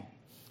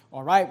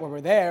All right, well,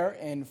 we're there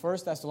in 1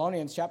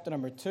 Thessalonians chapter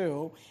number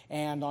 2,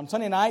 and on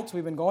Sunday nights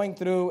we've been going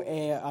through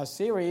a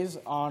series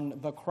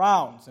on the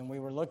crowns, and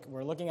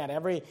we're looking at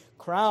every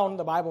crown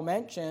the Bible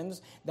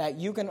mentions that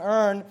you can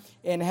earn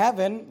in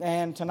heaven,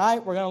 and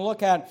tonight we're going to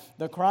look at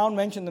the crown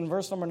mentioned in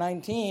verse number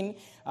 19.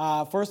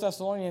 1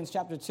 Thessalonians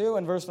chapter 2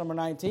 and verse number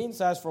 19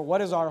 says, "For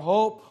what is our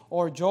hope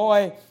or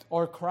joy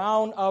or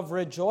crown of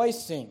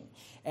rejoicing?"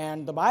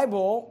 And the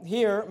Bible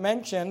here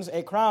mentions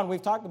a crown.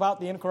 We've talked about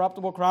the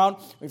incorruptible crown.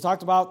 We've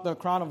talked about the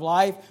crown of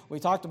life.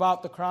 We talked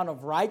about the crown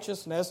of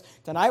righteousness.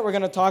 Tonight we're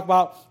going to talk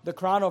about the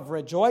crown of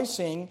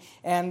rejoicing.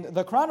 And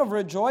the crown of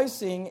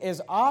rejoicing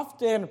is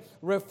often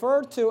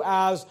referred to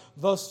as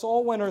the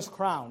soul winner's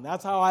crown.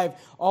 That's how I've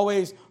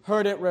always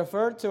heard it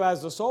referred to,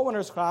 as the soul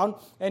winner's crown.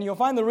 And you'll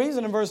find the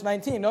reason in verse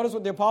 19. Notice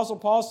what the Apostle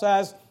Paul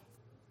says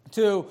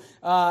to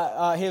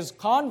his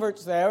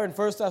converts there in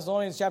 1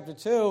 Thessalonians chapter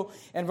 2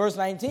 and verse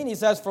 19. He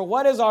says, "For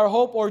what is our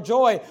hope or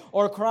joy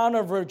or crown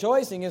of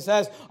rejoicing?" It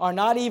says, "Are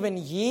not even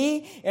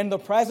ye in the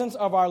presence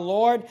of our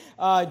Lord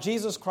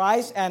Jesus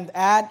Christ and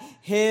at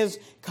His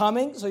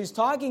coming?" So he's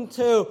talking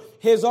to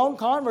his own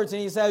converts,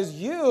 and he says,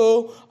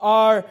 "You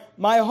are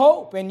my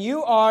hope, and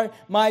you are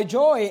my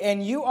joy,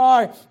 and you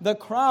are the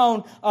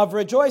crown of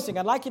rejoicing."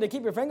 I'd like you to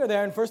keep your finger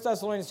there in 1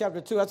 Thessalonians chapter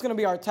 2. That's going to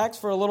be our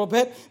text for a little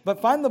bit. But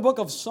find the book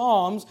of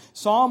Psalms,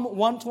 Psalm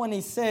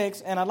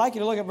 126, and I'd like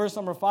you to look at verse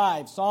number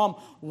 5. Psalm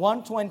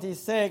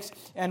 126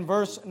 and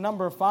verse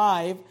number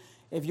 5.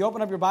 If you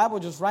open up your Bible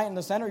just right in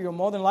the center, you'll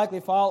more than likely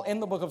fall in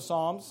the book of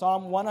Psalms,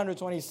 Psalm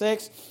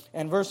 126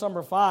 and verse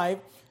number 5.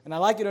 And I'd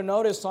like you to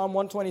notice Psalm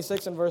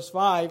 126 and verse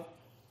 5.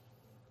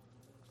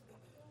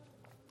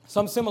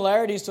 Some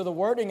similarities to the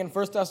wording in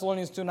 1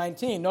 Thessalonians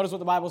 2:19. Notice what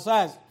the Bible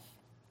says.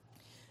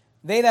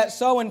 "They that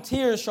sow in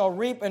tears shall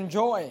reap in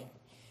joy.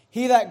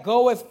 He that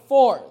goeth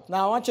forth."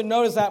 Now, I want you to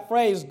notice that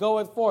phrase,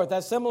 "goeth forth."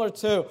 That's similar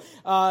to,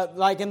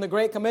 like in the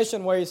Great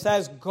Commission, where he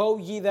says, "Go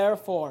ye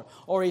therefore,"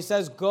 or he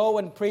says, "Go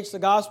and preach the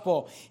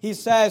gospel." He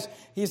says,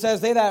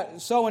 "They that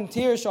sow in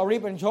tears shall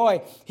reap in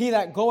joy. He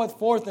that goeth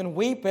forth and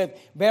weepeth,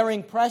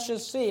 bearing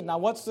precious seed." Now,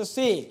 what's the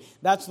seed?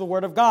 That's the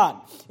word of God.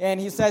 And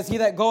he says, "He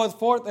that goeth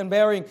forth and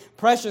bearing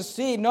precious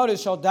seed," notice,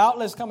 "shall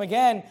doubtless come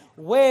again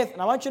with,"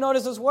 and I want you to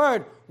notice this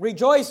word,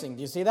 rejoicing.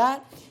 Do you see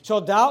that?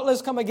 "Shall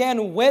doubtless come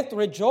again with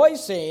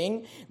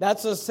rejoicing."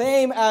 That's the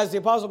same as the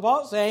Apostle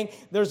Paul saying,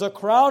 there's a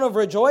crown of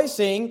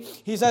rejoicing.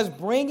 He says,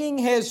 "bringing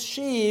his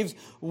sheaves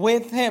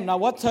with him." Now,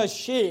 what's a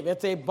sheaf?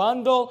 It's a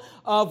bundle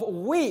of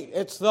wheat.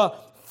 It's the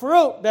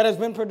fruit that has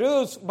been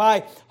produced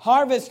by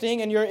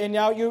harvesting, and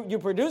now you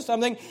produce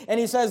something. And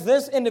he says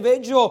this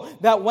individual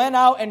that went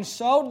out and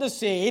sowed the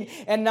seed,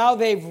 and now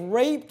they've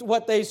reaped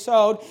what they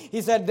sowed,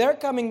 he said they're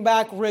coming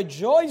back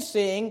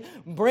rejoicing,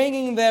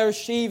 bringing their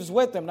sheaves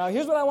with them. Now,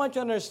 here's what I want you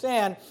to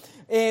understand.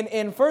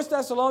 In 1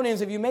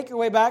 Thessalonians, if you make your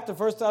way back to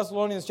 1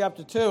 Thessalonians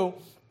chapter 2,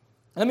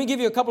 let me give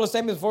you a couple of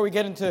statements before we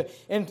get into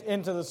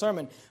the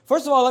sermon.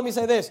 First of all, let me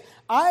say this.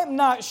 I'm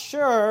not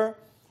sure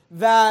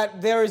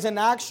that there is an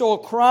actual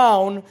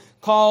crown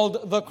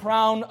called the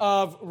crown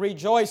of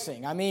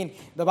rejoicing. I mean,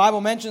 the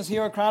Bible mentions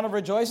here a crown of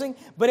rejoicing,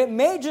 but it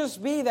may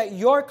just be that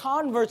your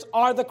converts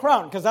are the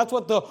crown, because that's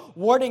what the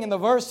wording in the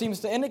verse seems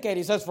to indicate.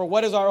 He says, "For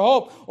what is our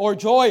hope or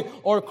joy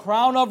or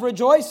crown of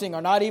rejoicing?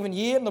 Are not even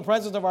ye in the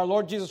presence of our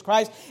Lord Jesus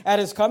Christ at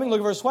His coming?"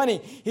 Look at verse 20.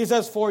 He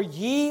says, "For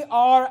ye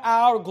are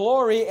our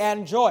glory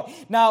and joy."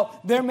 Now,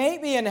 there may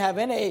be in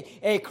heaven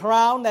a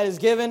crown that is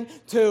given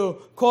to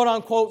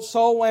quote-unquote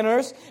soul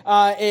winners,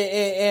 and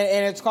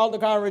it's called the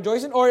crown of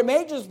rejoicing, or it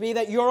may just be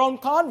that your own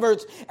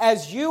converts,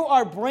 as you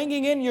are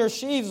bringing in your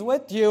sheaves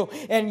with you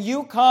and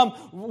you come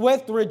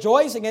with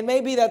rejoicing, it may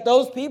be that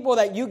those people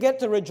that you get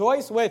to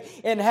rejoice with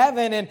in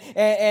heaven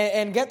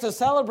and get to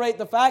celebrate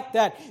the fact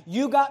that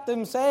you got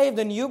them saved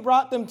and you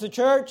brought them to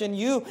church and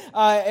you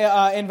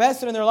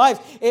invested in their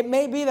lives, it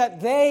may be that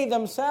they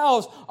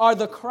themselves are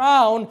the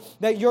crown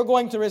that you're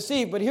going to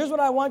receive. But here's what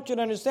I want you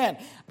to understand.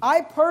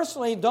 I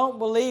personally don't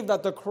believe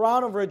that the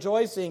crown of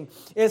rejoicing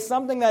is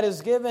something that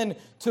is given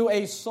to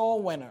a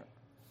soul winner.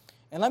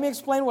 And let me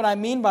explain what I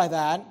mean by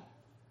that.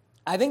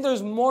 I think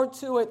there's more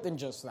to it than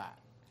just that.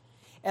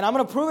 And I'm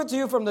going to prove it to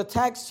you from the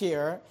text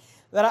here,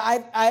 that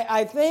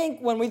I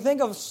think when we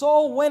think of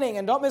soul winning,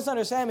 and don't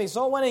misunderstand me,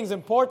 soul winning is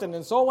important,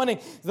 and soul winning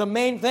is the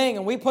main thing,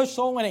 and we push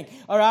soul winning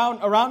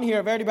around here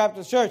at Verity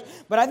Baptist Church.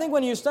 But I think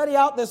when you study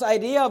out this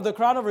idea of the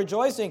crown of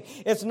rejoicing,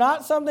 it's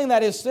not something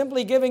that is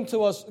simply given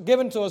to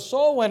a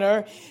soul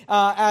winner,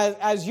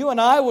 as you and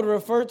I would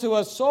refer to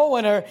a soul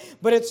winner,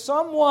 but it's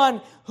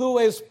someone who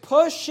is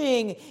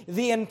pushing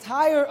the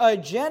entire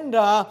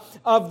agenda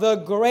of the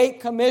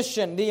Great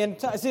Commission.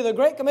 See, the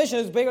Great Commission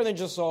is bigger than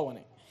just soul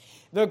winning.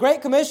 The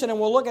Great Commission, and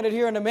we'll look at it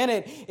here in a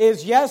minute,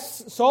 is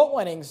yes, soul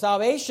winning,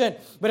 salvation,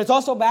 but it's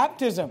also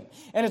baptism,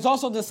 and it's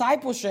also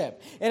discipleship,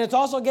 and it's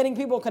also getting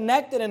people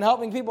connected and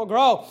helping people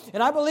grow.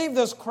 And I believe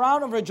this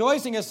crown of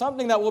rejoicing is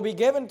something that will be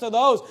given to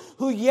those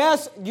who,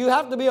 yes, you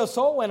have to be a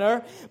soul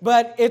winner,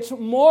 but it's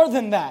more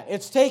than that.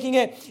 It's taking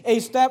it a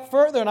step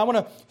further, and I want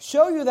to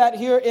show you that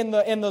here in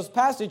this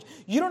passage.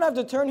 You don't have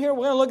to turn here.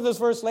 We're going to look at this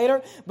verse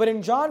later, but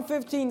in John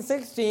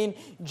 15:16,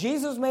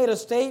 Jesus made a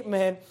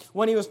statement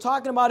when he was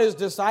talking about his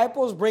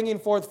disciples bringing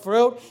forth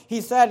fruit.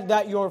 He said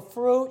that your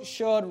fruit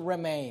should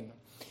remain.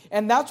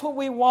 And that's what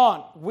we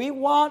want. We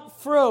want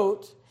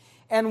fruit,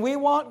 and we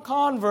want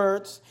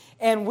converts,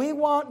 and we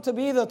want to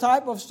be the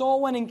type of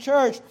soul-winning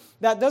church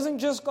that doesn't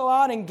just go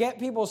out and get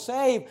people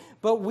saved,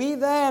 but we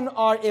then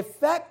are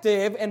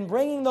effective in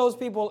bringing those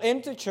people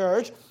into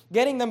church,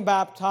 getting them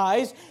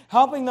baptized,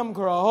 helping them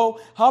grow,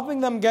 helping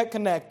them get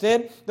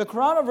connected. The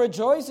crown of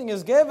rejoicing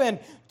is given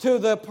to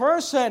the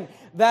person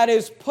that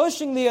is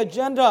pushing the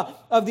agenda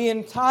of the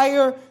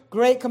entire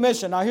Great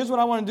Commission. Now, here's what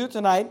I want to do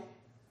tonight.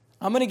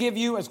 I'm going to give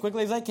you, as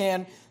quickly as I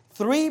can,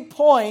 3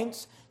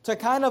 points to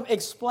kind of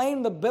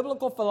explain the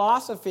biblical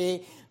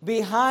philosophy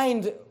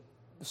behind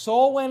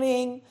soul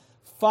winning,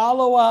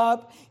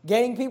 follow-up,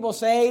 getting people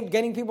saved,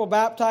 getting people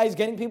baptized,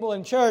 getting people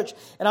in church.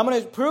 And I'm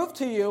going to prove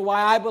to you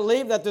why I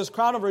believe that this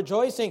crown of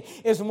rejoicing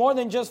is more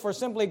than just for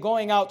simply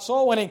going out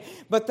soul winning.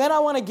 But then I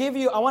want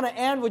to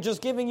end with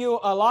just giving you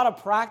a lot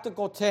of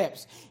practical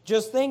tips.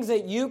 Just things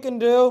that you can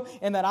do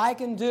and that I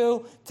can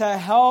do to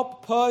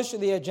help push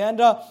the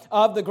agenda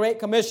of the Great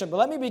Commission. But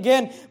let me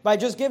begin by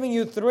just giving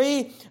you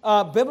 3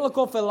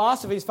 biblical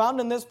philosophies found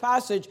in this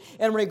passage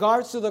in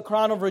regards to the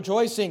crown of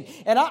rejoicing.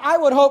 And I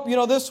would hope,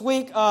 this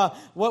week,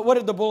 what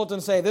did the bulletin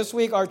say? This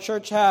week our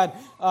church had,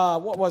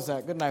 what was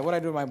that? Good night. What did I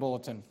do with my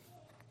bulletin?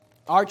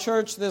 Our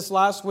church this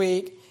last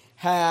week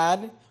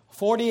had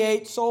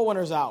 48 soul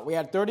winners out. We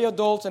had 30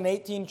 adults and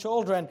 18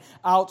 children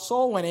out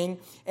soul winning.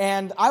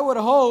 And I would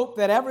hope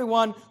that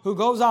everyone who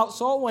goes out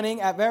soul winning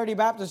at Verity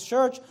Baptist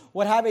Church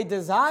would have a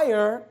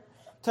desire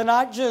to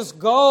not just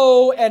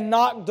go and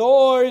knock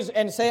doors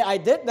and say, I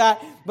did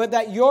that, but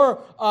that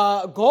your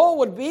goal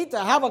would be to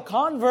have a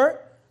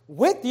convert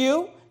with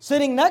you,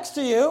 sitting next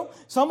to you,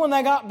 someone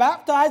that got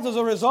baptized as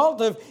a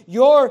result of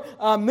your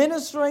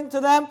ministering to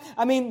them.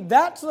 I mean,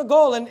 that's the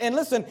goal. And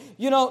listen,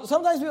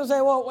 sometimes people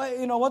say, well,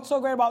 what's so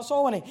great about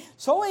soul winning?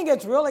 Soul winning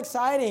gets real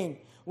exciting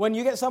when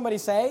you get somebody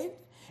saved.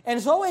 And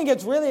soul winning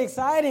gets really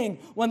exciting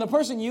when the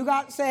person you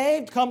got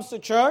saved comes to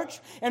church.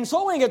 And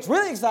soul winning gets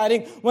really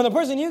exciting when the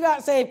person you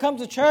got saved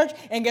comes to church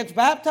and gets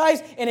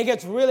baptized. And it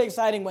gets really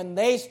exciting when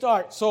they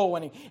start soul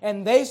winning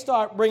and they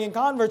start bringing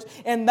converts.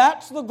 And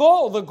that's the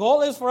goal. The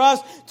goal is for us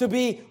to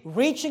be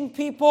reaching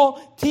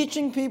people,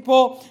 teaching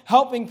people,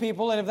 helping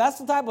people. And if that's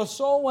the type of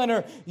soul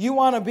winner you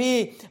want to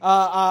be,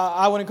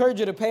 I would encourage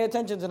you to pay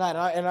attention tonight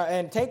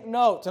and take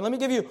notes. And let me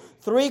give you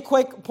 3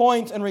 quick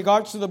points in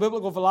regards to the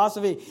biblical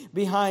philosophy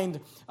behind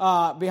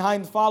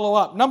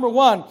follow-up. Number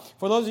 1,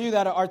 for those of you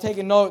that are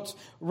taking notes,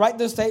 write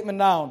this statement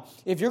down.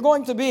 If you're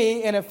going to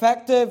be an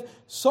effective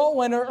soul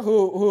winner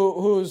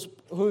who's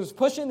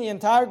pushing the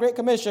entire Great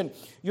Commission,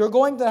 you're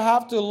going to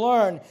have to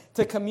learn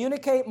to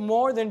communicate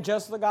more than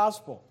just the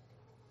gospel.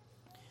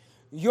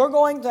 You're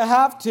going to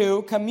have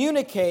to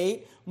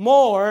communicate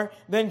more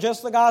than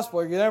just the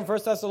gospel. You're there in 1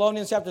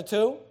 Thessalonians chapter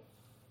 2.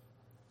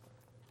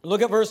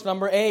 Look at verse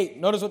number 8.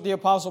 Notice what the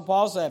Apostle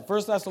Paul said.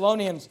 1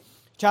 Thessalonians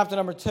chapter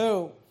number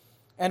 2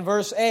 and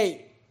verse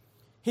 8.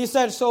 He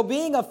said, so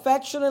being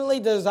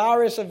affectionately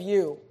desirous of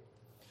you,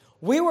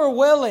 we were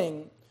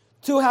willing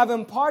to have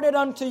imparted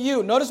unto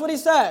you. Notice what he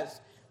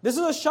says. This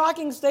is a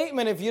shocking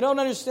statement if you don't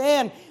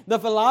understand the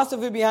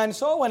philosophy behind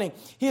soul winning.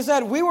 He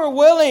said, we were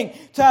willing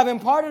to have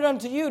imparted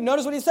unto you.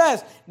 Notice what he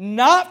says.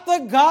 Not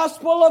the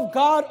gospel of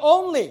God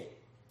only.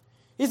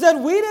 He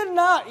said, we did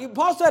not.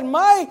 Paul said,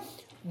 my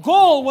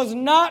goal was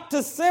not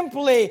to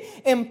simply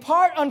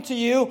impart unto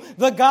you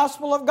the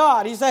gospel of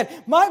God. He said,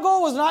 my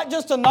goal was not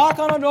just to knock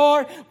on a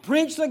door,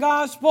 preach the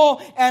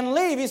gospel, and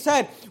leave. He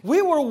said,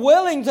 we were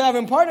willing to have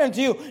imparted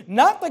unto you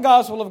not the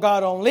gospel of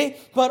God only,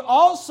 but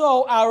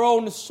also our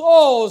own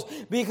souls,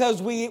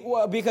 because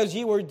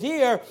ye were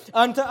dear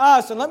unto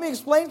us. And let me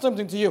explain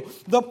something to you.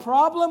 The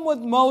problem with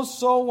most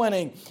soul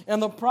winning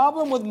and the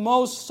problem with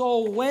most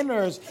soul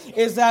winners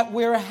is that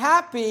we're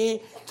happy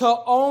to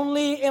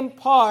only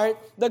impart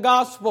the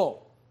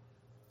gospel.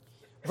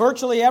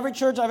 Virtually every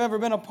church I've ever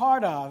been a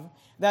part of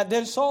that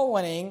did soul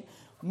winning,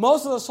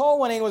 most of the soul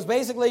winning was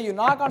basically you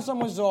knock on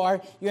someone's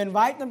door, you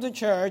invite them to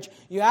church,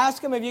 you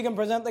ask them if you can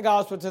present the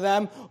gospel to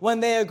them. When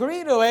they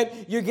agree to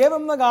it, you give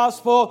them the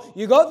gospel,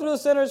 you go through the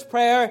sinner's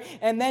prayer,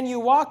 and then you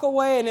walk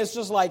away and it's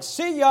just like,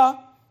 see ya,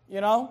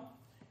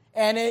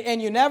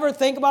 And you never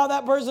think about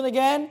that person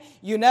again.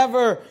 You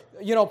never,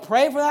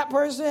 pray for that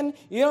person.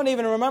 You don't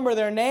even remember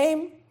their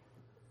name.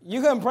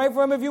 You couldn't pray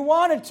for him if you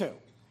wanted to.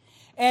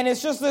 And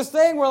it's just this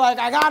thing where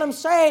I got him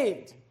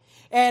saved.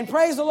 And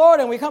praise the Lord,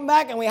 and we come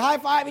back and we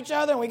high-five each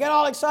other and we get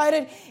all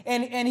excited.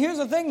 And here's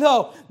the thing,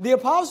 though. The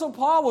Apostle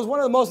Paul was one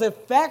of the most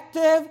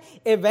effective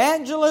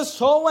evangelists,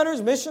 soul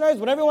winners, missionaries,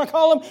 whatever you want to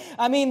call them.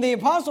 I mean, the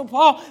Apostle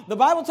Paul, the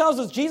Bible tells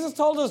us, Jesus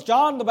told us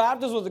John the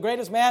Baptist was the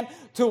greatest man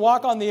to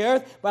walk on the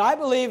earth. But I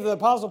believe the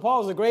Apostle Paul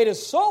was the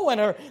greatest soul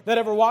winner that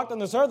ever walked on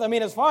this earth. I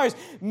mean, as far as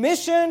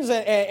missions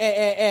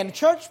and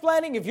church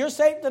planting, if you're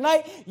saved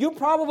tonight, you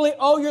probably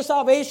owe your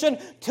salvation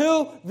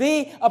to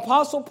the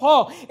Apostle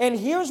Paul. And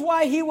here's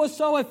why he was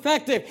so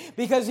effective,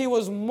 because he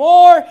was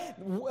more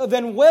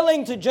than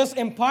willing to just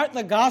impart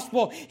the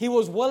gospel. He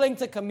was willing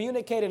to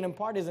communicate and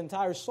impart his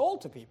entire soul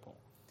to people.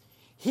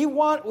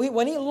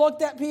 When he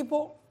looked at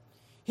people,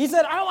 he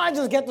said, I don't want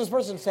to just get this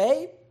person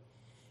saved.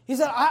 He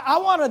said, I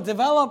want to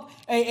develop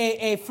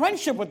a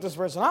friendship with this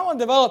person. I want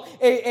to develop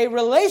a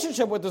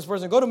relationship with this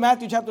person. Go to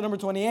Matthew chapter number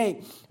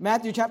 28.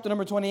 Matthew chapter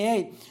number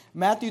 28.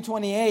 Matthew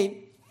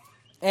 28.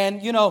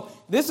 And, you know,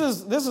 this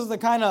is the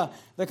kind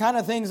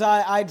of things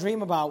I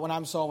dream about when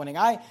I'm soul winning.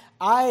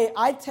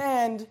 I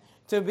tend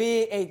to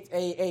be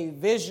a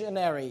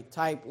visionary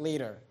type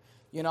leader.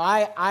 You know,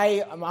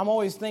 I'm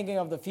always thinking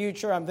of the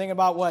future. I'm thinking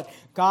about what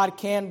God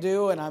can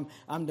do, and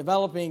I'm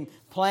developing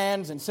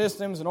plans and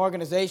systems and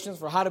organizations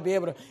for how to be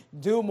able to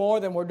do more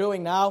than we're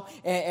doing now.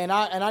 And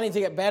I need to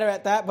get better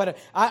at that. But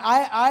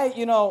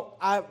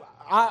I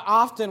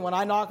often, when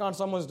I knock on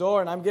someone's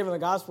door and I'm giving the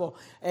gospel,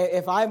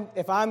 if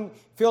I'm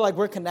feel like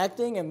we're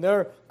connecting and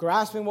they're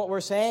grasping what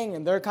we're saying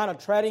and they're kind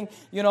of treading,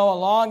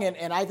 along,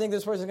 and I think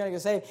this person's going to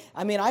get saved,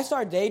 I mean, I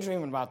start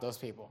daydreaming about those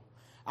people.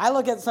 I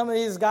look at some of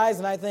these guys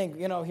and I think,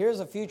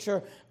 here's a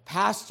future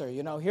pastor,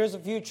 here's a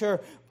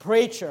future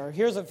preacher,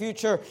 here's a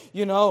future,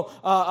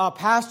 a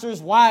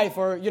pastor's wife,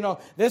 or,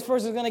 this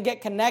person's going to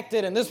get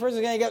connected and this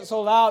person's going to get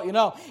sold out,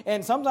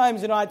 And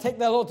sometimes, I take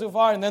that a little too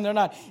far and then they're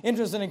not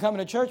interested in coming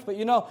to church. But,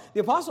 the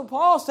Apostle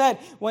Paul said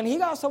when he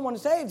got someone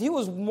saved, he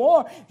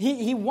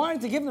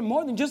wanted to give them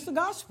more than just the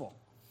gospel.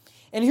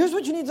 And here's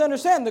what you need to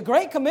understand. The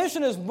Great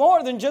Commission is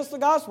more than just the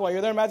gospel. You're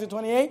there in Matthew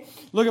 28?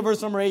 Look at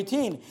verse number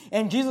 18.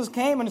 And Jesus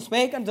came and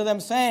spake unto them,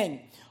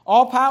 saying,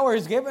 all power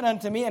is given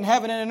unto me in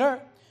heaven and in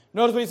earth.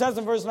 Notice what he says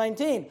in verse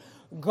 19.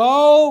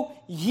 Go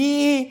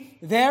ye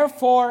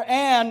therefore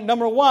and,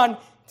 number one,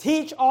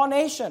 teach all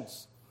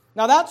nations.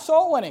 Now that's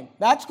soul winning.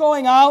 That's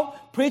going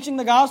out, preaching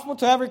the gospel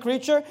to every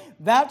creature.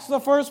 That's the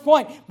first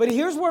point. But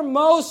here's where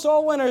most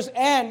soul winners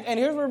end, and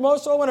here's where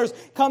most soul winners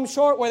come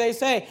short, where they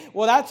say,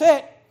 well, that's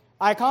it.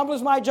 I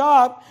accomplished my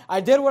job.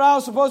 I did what I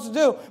was supposed to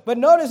do. But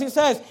notice he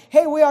says,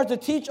 hey, we are to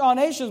teach all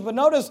nations. But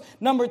notice,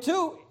 number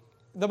two,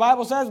 the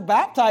Bible says,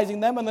 baptizing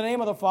them in the name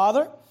of the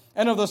Father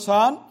and of the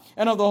Son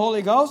and of the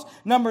Holy Ghost.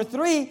 Number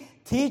three,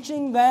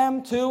 teaching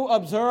them to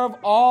observe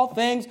all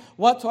things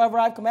whatsoever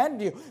I've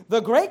commanded you.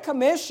 The Great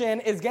Commission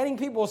is getting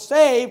people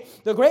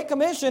saved. The Great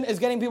Commission is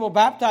getting people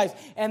baptized.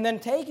 And then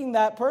taking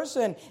that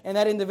person and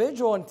that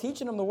individual and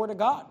teaching them the Word of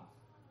God.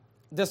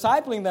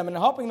 Discipling them and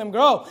helping them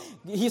grow.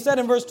 He said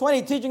in verse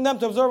 20, teaching them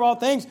to observe all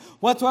things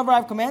whatsoever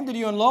I've commanded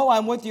you, and lo,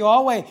 I'm with you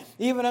always,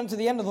 even unto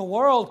the end of the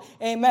world.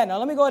 Amen. Now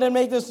let me go ahead and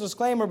make this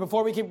disclaimer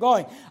before we keep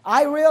going.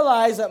 I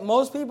realize that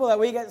most people that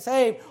we get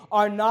saved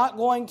are not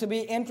going to be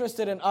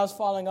interested in us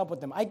following up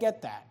with them. I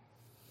get that.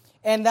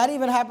 And that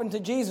even happened to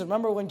Jesus.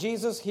 Remember when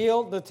Jesus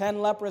healed the 10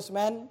 leprous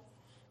men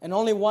and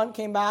only one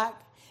came back?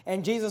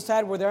 And Jesus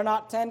said, were there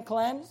not 10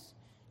 cleansed?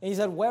 And he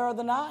said, where are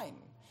the 9?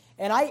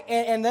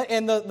 And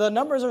the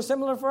numbers are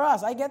similar for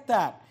us. I get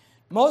that.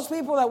 Most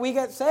people that we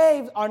get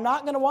saved are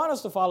not going to want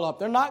us to follow up.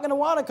 They're not going to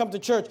want to come to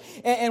church.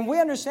 And we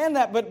understand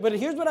that. But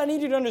here's what I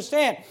need you to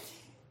understand.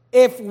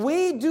 If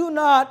we do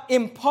not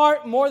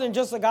impart more than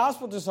just the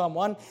gospel to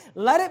someone,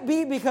 let it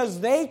be because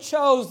they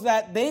chose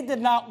that they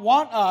did not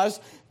want us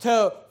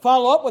to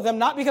follow up with them,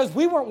 not because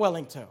we weren't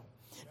willing to.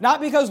 Not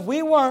because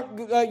we weren't,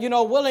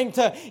 willing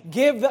to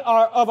give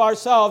of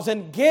ourselves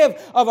and give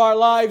of our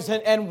lives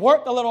and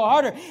work a little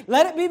harder.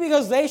 Let it be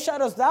because they shut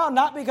us down,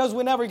 not because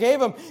we never gave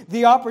them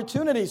the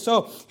opportunity.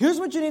 So here's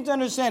what you need to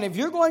understand. If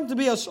you're going to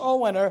be a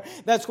soul winner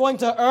that's going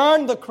to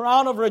earn the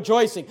crown of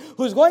rejoicing,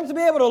 who's going to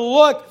be able to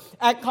look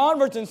at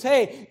converts and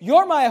say,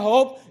 you're my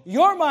hope,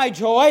 you're my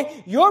joy,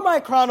 you're my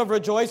crown of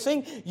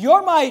rejoicing,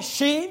 you're my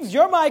sheaves,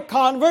 you're my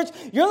converts,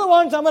 you're the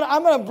ones I'm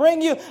going to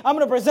bring you, I'm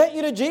going to present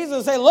you to Jesus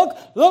and say, look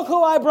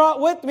who I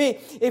brought with me.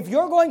 If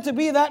you're going to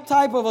be that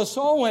type of a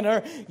soul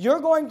winner, you're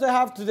going to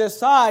have to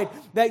decide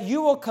that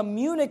you will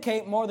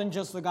communicate more than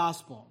just the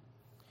gospel.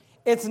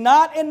 It's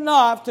not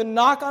enough to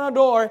knock on a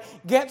door,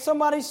 get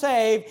somebody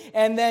saved,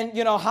 and then,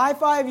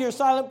 high-five your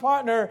silent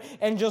partner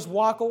and just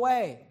walk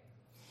away.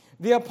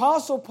 The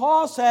Apostle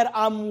Paul said,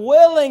 I'm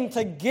willing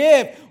to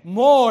give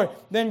more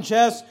than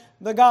just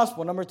the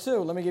gospel. Number two,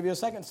 let me give you a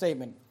second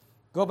statement.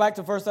 Go back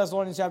to 1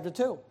 Thessalonians chapter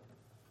 2.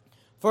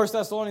 1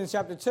 Thessalonians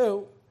chapter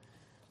 2.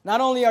 Not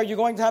only are you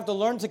going to have to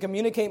learn to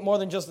communicate more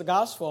than just the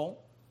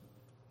gospel,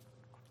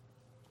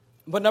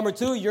 but number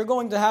two, you're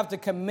going to have to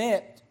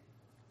commit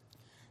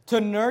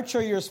to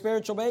nurture your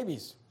spiritual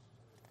babies.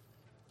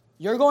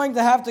 You're going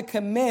to have to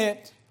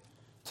commit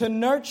to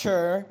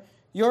nurture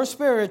your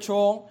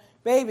spiritual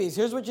babies.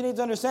 Here's what you need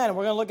to understand.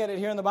 We're going to look at it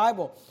here in the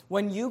Bible.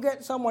 When you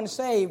get someone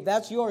saved,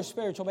 that's your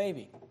spiritual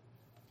baby.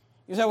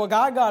 You say, well,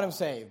 God got him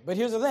saved. But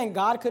here's the thing.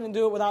 God couldn't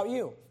do it without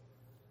you.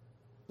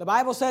 The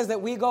Bible says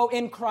that we go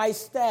in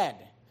Christ's stead,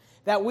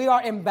 that we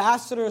are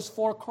ambassadors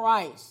for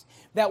Christ,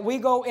 that we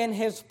go in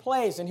his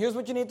place. And here's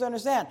what you need to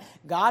understand.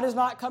 God is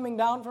not coming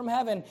down from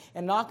heaven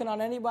and knocking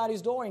on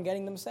anybody's door and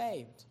getting them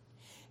saved.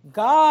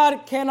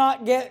 God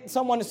cannot get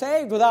someone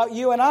saved without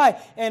you and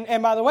I.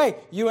 And by the way,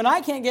 you and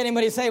I can't get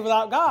anybody saved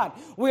without God.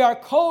 We are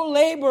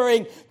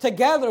co-laboring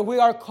together. We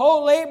are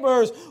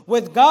co-laborers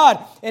with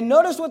God. And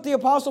notice what the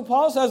Apostle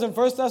Paul says in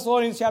 1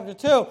 Thessalonians chapter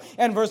 2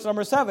 and verse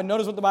number 7.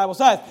 Notice what the Bible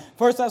says.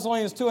 1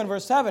 Thessalonians 2 and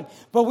verse 7.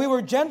 But we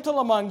were gentle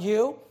among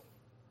you,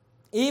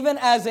 even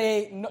as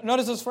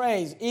notice this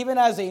phrase, even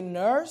as a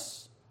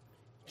nurse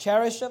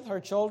cherisheth her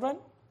children.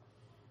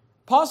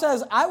 Paul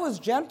says, I was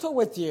gentle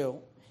with you,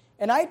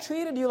 and I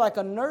treated you like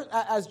a nurse,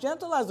 as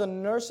gentle as a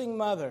nursing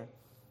mother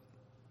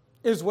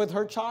is with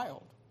her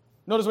child.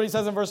 Notice what he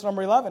says in verse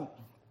number 11.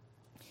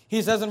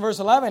 He says in verse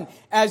 11,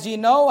 as ye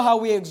know how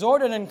we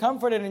exhorted and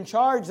comforted and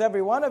charged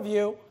every one of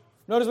you.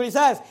 Notice what he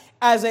says,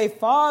 as a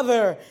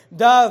father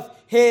doth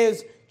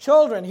his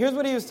children. Here's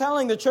what he was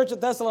telling the church at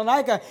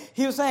Thessalonica.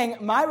 He was saying,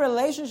 my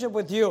relationship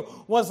with you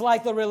was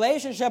like the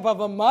relationship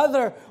of a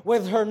mother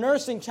with her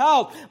nursing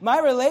child.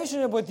 My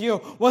relationship with you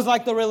was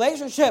like the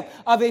relationship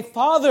of a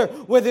father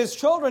with his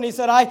children. He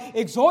said, I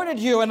exhorted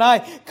you and I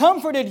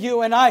comforted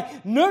you and I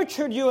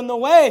nurtured you in the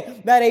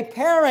way that a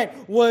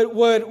parent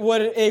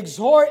would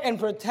exhort and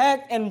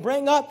protect and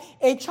bring up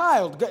a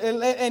child.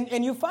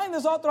 And you find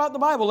this all throughout the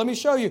Bible. Let me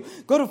show you.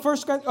 Go to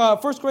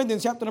 1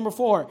 Corinthians chapter number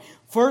 4.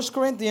 1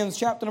 Corinthians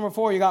chapter number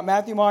 4. You got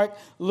Matthew, Mark,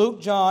 Luke,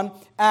 John,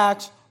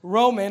 Acts,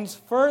 Romans,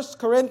 1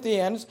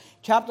 Corinthians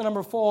chapter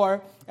number 4.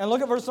 And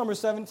look at verse number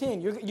 17.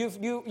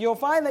 You'll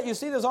find that you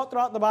see this all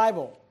throughout the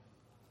Bible.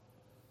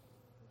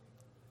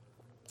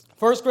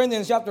 1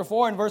 Corinthians chapter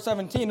 4 and verse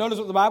 17. Notice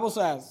what the Bible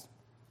says.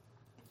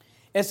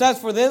 It says,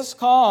 for this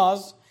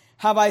cause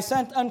have I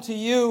sent unto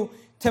you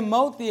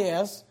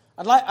Timotheus.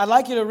 I'd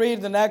like you to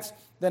read the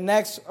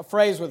next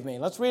phrase with me.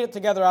 Let's read it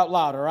together out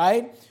loud, all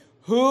right?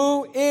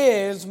 Who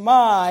is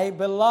my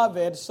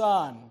beloved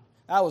son?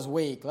 That was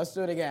weak. Let's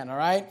do it again, all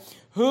right?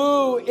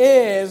 Who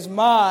is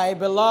my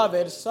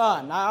beloved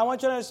son? Now, I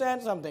want you to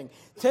understand something.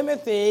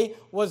 Timotheus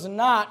was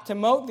not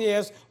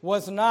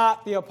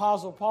the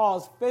Apostle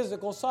Paul's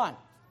physical son,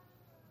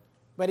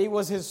 but he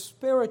was his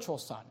spiritual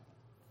son.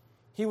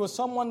 He was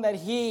someone that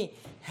he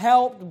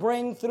helped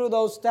bring through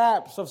those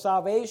steps of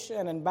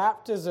salvation and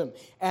baptism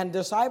and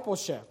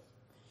discipleship.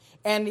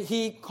 And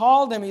he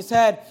called him, he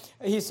said,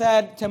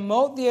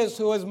 Timotheus,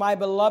 who is my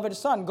beloved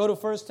son. Go to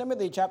 1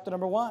 Timothy chapter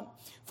number 1.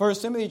 1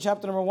 Timothy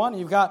chapter number 1.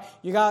 You've got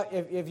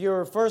if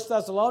you're 1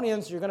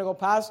 Thessalonians, you're going to go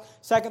past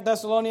 2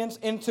 Thessalonians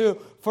into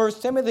 1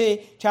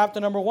 Timothy chapter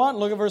number 1.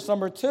 Look at verse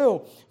number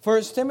 2.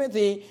 1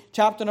 Timothy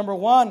chapter number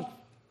 1.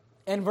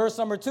 In verse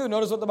number 2,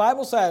 notice what the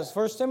Bible says.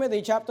 1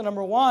 Timothy chapter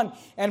number 1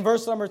 and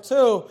verse number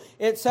 2,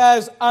 it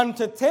says,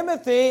 unto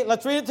Timothy,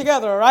 let's read it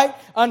together, all right?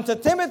 Unto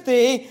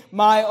Timothy,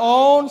 my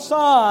own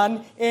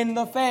son in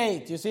the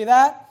faith. You see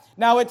that?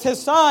 Now it's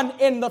his son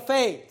in the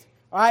faith,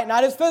 all right?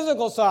 Not his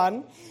physical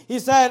son. He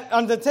said,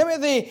 unto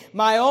Timothy,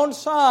 my own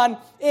son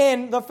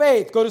in the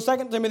faith. Go to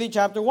 2 Timothy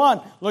chapter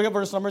 1. Look at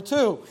verse number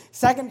 2.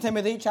 2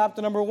 Timothy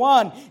chapter number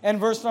 1 and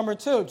verse number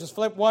 2. Just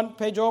flip one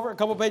page over, a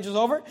couple pages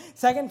over.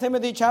 2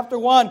 Timothy chapter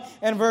 1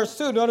 and verse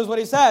 2. Notice what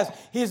he says.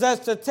 He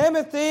says to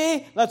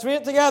Timothy, let's read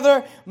it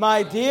together,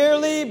 my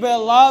dearly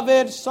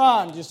beloved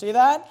son. Do you see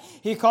that?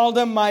 He called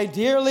him my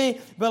dearly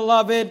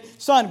beloved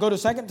son. Go to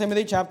 2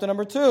 Timothy chapter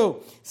number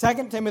 2.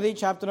 2 Timothy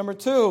chapter number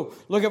 2.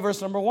 Look at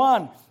verse number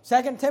 1.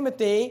 2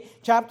 Timothy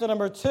chapter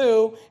number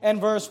 2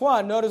 and verse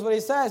 1. Notice what he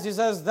says. He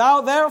says,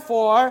 thou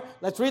therefore,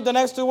 let's read the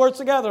next two words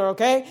together,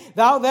 okay?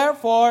 Thou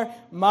therefore,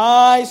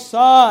 my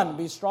son,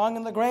 be strong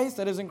in the grace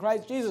that is in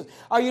Christ Jesus.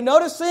 Are you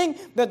noticing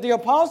that the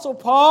Apostle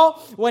Paul,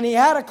 when he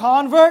had a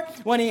convert,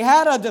 when he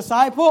had a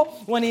disciple,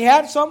 when he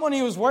had someone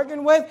he was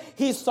working with,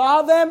 he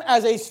saw them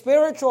as a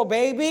spiritual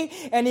baby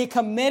and he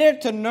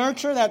committed to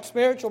nurture that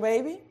spiritual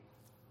baby?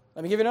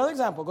 Let me give you another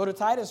example. Go to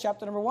Titus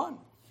chapter number 1.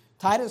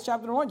 Titus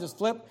chapter number 1. Just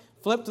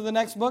flip to the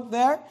next book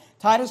there.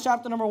 Titus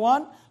chapter number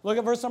 1. Look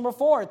at verse number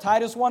 4.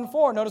 Titus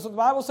 1:4. Notice what the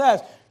Bible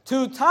says.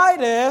 To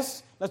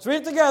Titus, let's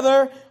read it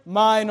together,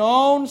 mine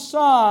own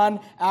son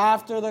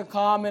after the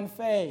common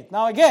faith.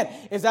 Now again,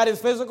 is that his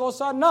physical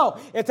son? No,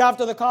 it's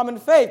after the common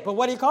faith. But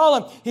what did he call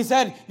him? He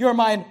said, you're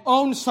mine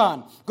own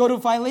son. Go to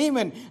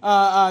Philemon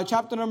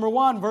chapter number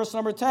 1, verse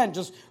number 10.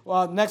 Just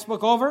next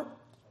book over.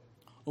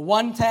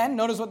 1:10.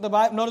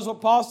 Notice what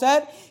Paul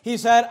said. He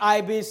said, I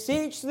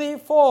beseech thee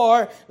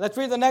for, let's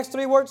read the next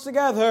three words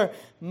together,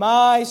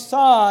 my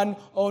son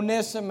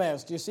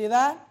Onesimus. Do you see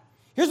that?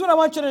 Here's what I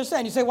want you to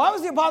understand. You say, why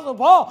was the Apostle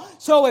Paul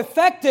so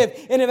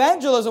effective in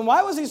evangelism?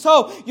 Why was he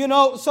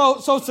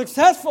so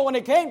successful when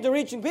it came to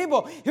reaching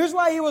people? Here's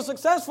why he was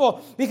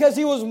successful. Because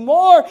he was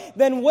more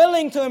than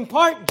willing to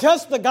impart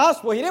just the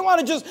gospel. He didn't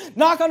want to just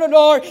knock on the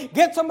door,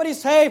 get somebody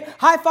saved,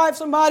 high-five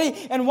somebody,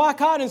 and walk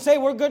out and say,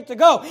 we're good to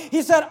go.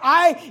 He said,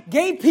 I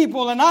gave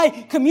people, and I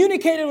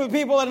communicated with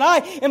people, and I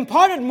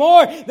imparted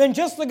more than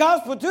just the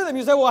gospel to them.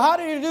 You say, well, how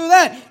did he do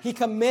that? He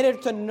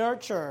committed to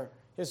nurture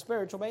his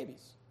spiritual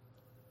babies.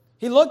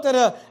 He looked at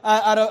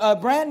a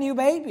brand new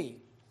baby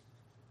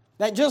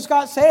that just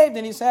got saved,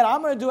 and he said,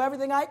 I'm going to do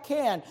everything I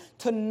can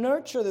to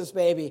nurture this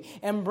baby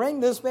and bring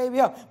this baby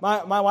up.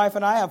 My wife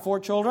and I have 4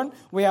 children.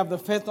 We have the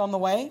 5th on the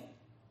way.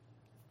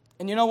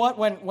 And you know what?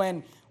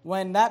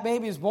 When that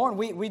baby is born,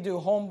 we do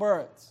home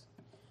births.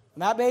 When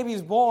that baby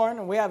is born,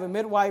 and we have a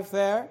midwife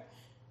there,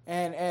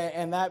 and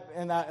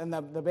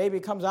the baby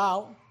comes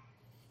out,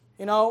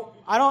 you know,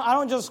 I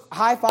don't just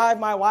high-five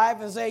my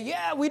wife and say,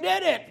 yeah, we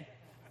did it.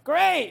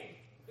 Great.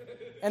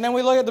 And then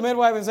we look at the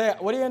midwife and say,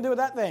 what are you going to do with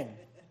that thing?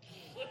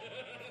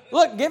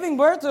 Look, giving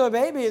birth to a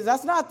baby,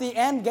 that's not the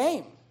end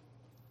game.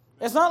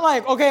 It's not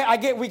like,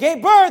 okay, we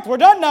gave birth, we're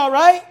done now,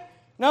 right?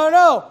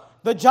 No.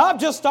 The job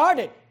just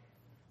started.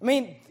 I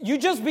mean, you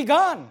just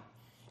begun.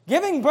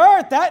 Giving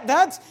birth,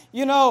 that's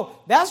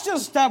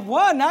just step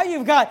 1. Now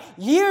you've got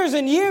years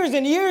and years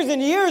and years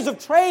and years of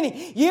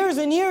training, years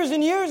and years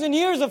and years and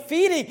years of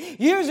feeding,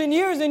 years and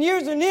years and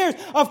years and years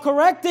of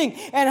correcting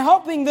and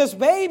helping this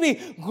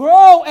baby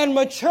grow and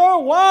mature.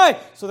 Why?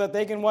 So that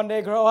they can one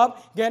day grow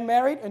up, get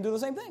married, and do the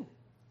same thing.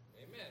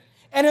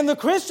 And in the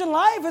Christian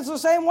life, it's the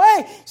same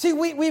way. See,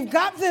 we've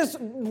got this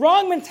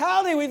wrong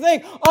mentality. We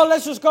think,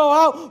 let's just go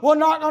out, we'll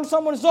knock on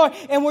someone's door.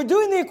 And we're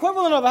doing the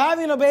equivalent of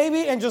having a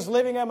baby and just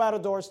leaving him at a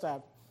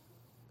doorstep.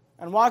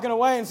 And walking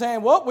away and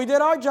saying, well, we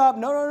did our job.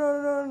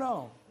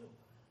 No.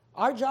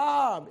 Our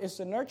job is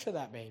to nurture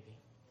that baby.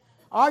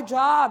 Our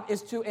job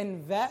is to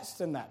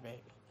invest in that baby.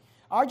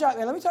 Our job,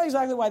 and let me tell you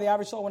exactly why the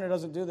average soul winner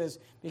doesn't do this.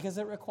 Because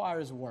it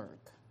requires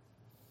work.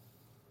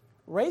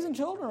 Raising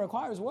children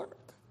requires work.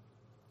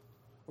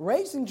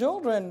 Raising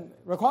children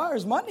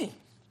requires money.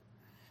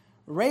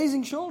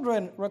 Raising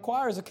children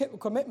requires a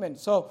commitment.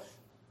 So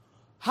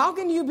how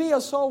can you be a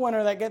soul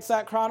winner that gets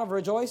that crown of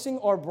rejoicing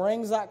or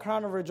brings that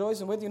crown of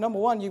rejoicing with you? Number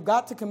 1, you've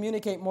got to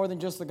communicate more than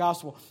just the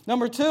gospel.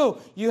 Number 2,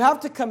 you have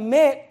to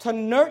commit to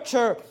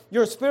nurture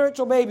your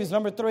spiritual babies.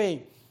 Number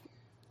 3,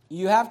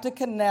 you have to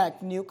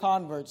connect new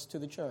converts to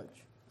the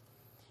church.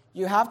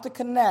 You have to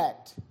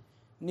connect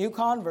new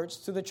converts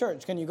to the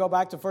church. Can you go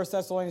back to 1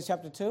 Thessalonians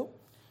chapter 2?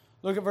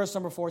 Look at verse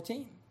number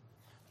 14.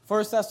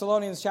 1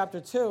 Thessalonians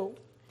chapter 2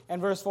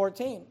 and verse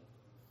 14.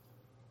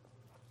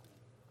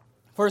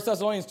 1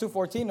 Thessalonians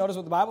 2:14, notice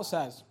what the Bible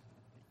says.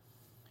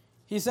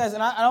 He says,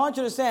 and I want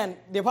you to understand,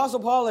 the Apostle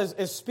Paul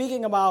is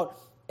speaking about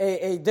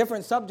a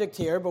different subject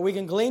here, but we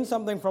can glean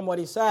something from what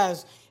he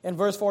says. In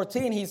verse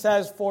 14, he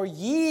says, for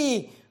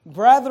ye,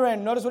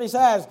 brethren, notice what he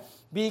says,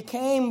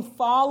 became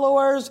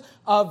followers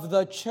of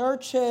the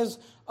churches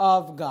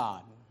of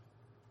God.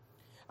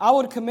 I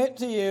would commit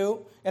to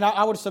you, and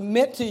I would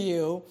submit to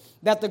you,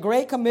 that the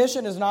Great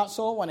Commission is not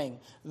soul winning.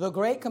 The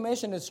Great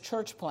Commission is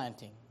church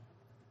planting.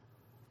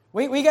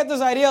 We get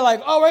this idea like,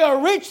 we're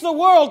going to reach the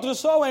world through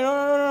soul winning.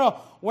 No.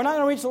 We're not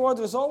going to reach the world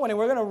through soul winning.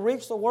 We're going to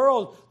reach the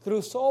world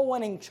through soul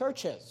winning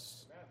churches.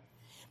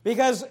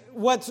 Because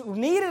what's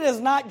needed is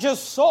not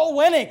just soul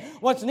winning.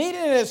 What's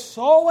needed is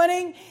soul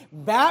winning,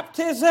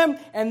 baptism,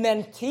 and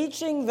then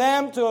teaching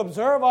them to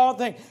observe all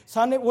things.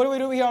 Sunday, what do we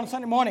do here on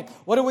Sunday morning?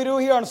 What do we do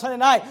here on Sunday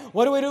night?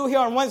 What do we do here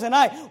on Wednesday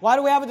night? Why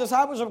do we have a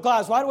discipleship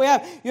class? Why do we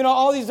have,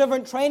 all these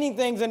different training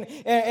things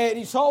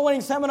and soul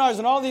winning seminars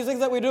and all these things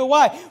that we do?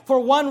 Why? For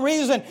one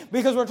reason,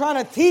 because we're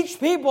trying to teach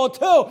people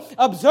to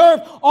observe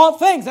all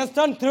things. That's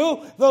done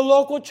through the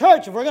local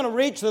church. If we're going to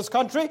reach this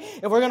country,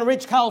 if we're going to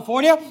reach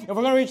California, if we're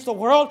going to reach the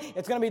world,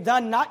 it's going to be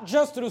done not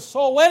just through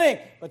soul winning,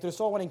 but through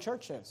soul winning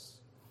churches.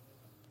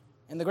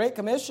 And the Great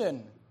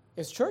Commission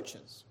is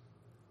churches.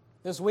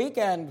 This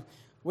weekend,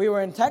 we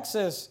were in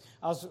Texas.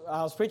 I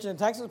was preaching in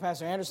Texas.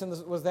 Pastor Anderson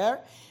was there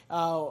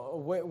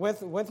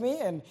with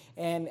me,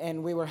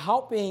 and we were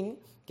helping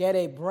get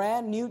a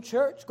brand new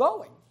church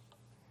going.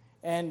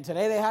 And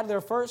today they had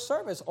their first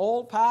service,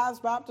 Old Paths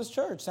Baptist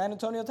Church, San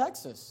Antonio,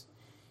 Texas.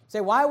 Say,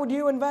 why would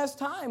you invest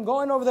time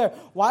going over there?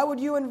 Why would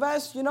you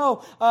invest,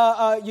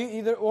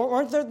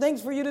 weren't there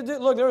things for you to do?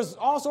 Look, there's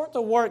all sorts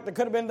of work that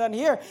could have been done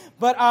here.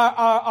 But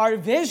our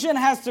vision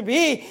has to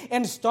be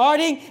in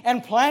starting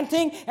and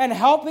planting and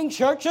helping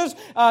churches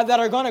that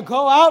are going to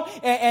go out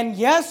and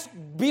yes,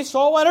 be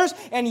soul winners,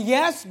 and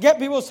yes, get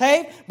people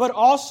saved, but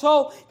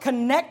also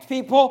connect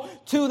people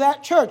to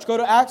that church. Go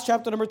to Acts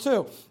chapter number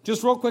 2.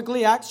 Just real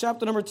quickly, Acts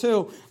chapter number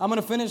 2. I'm going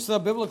to finish the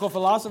biblical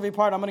philosophy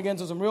part. I'm going to get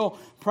into some real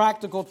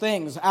practical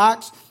things.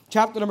 Acts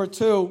chapter number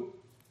 2,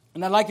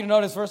 and I'd like you to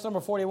notice verse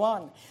number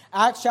 41.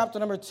 Acts chapter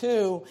number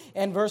 2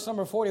 and verse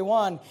number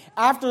 41.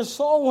 After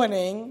soul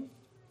winning,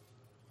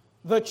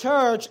 The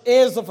church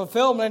is the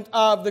fulfillment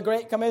of the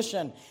Great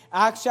Commission.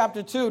 Acts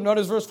chapter 2,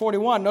 notice verse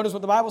 41. Notice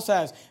what the Bible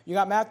says. You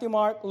got Matthew,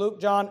 Mark,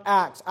 Luke, John,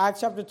 Acts. Acts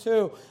chapter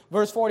 2,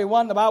 verse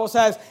 41, the Bible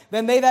says,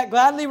 "Then they that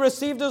gladly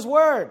received his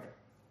word."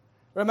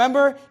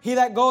 Remember, he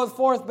that goeth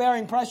forth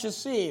bearing precious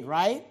seed,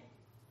 right?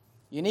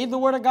 You need the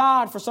word of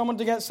God for someone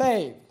to get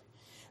saved.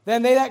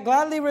 "Then they that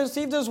gladly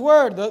received his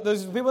word,"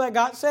 those people that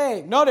got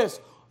saved, notice,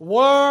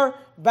 "were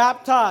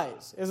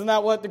baptized." Isn't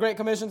that what the Great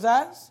Commission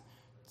says?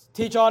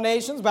 "Teach all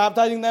nations,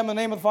 baptizing them in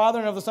the name of the Father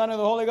and of the Son and of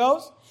the Holy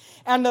Ghost.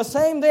 And the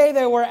same day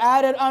they were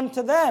added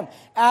unto them."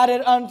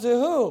 Added unto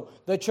who?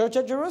 The church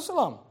at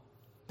Jerusalem.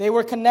 They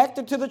were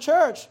connected to the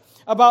church.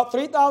 About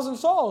 3,000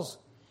 souls.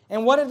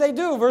 And what did they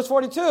do? Verse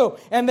 42.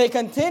 "And they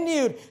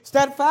continued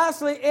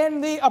steadfastly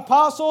in the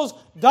apostles'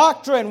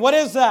 doctrine." What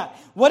is that?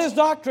 What is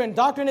doctrine?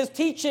 Doctrine is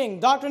teaching.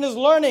 Doctrine is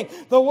learning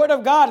the word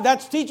of God.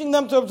 That's teaching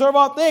them to observe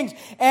all things.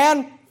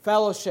 And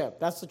fellowship.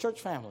 That's the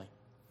church family.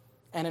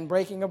 And in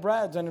breaking of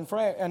breads and in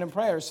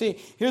prayer.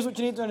 See, here's what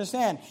you need to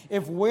understand.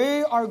 If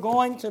we are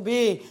going to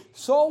be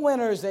soul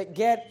winners that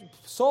get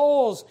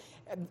souls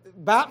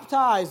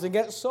baptized, and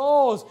get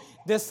souls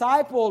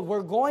discipled,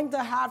 we're going to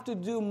have to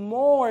do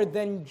more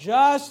than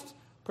just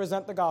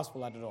present the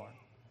gospel at the door.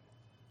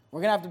 We're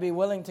going to have to be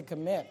willing to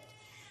commit,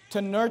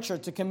 to nurture,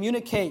 to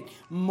communicate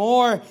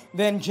more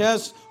than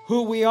just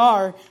who we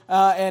are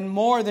and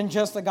more than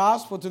just the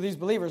gospel to these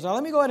believers. Now,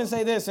 let me go ahead and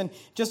say this, and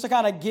just to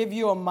kind of give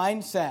you a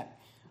mindset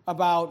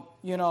about,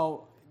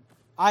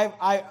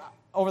 I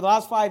over the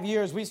last 5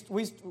 years,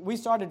 we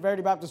started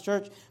Verity Baptist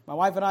Church. My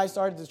wife and I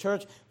started the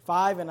church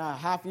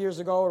 5.5 years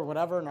ago or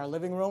whatever in our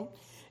living room.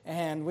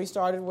 And we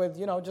started with,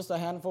 just a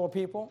handful of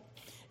people.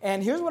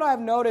 And here's what I've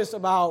noticed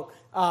about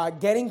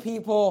getting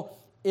people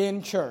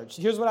in church.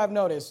 Here's what I've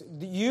noticed.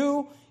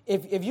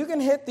 If you can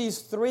hit these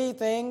 3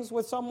 things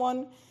with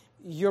someone,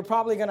 you're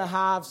probably going to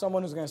have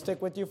someone who's going to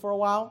stick with you for a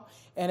while.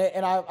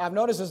 And I've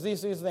noticed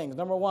these things.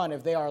 Number 1,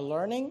 if they are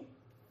learning.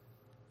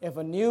 If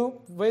a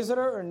new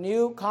visitor or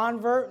new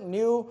convert,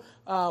 new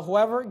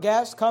whoever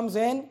guest comes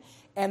in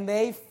and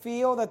they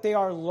feel that they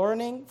are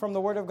learning from the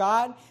Word of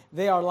God,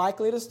 they are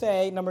likely to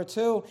stay. Number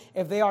 2,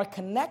 if they are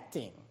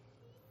connecting,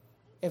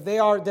 if they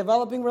are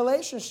developing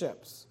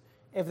relationships,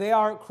 if they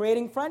are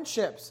creating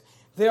friendships,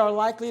 they are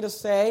likely to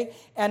stay.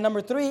 And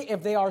number 3,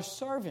 if they are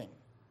serving.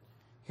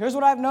 Here's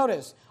what I've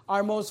noticed.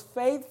 Our most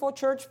faithful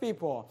church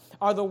people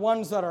are the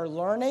ones that are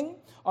learning,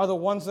 are the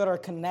ones that are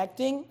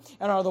connecting,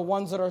 and are the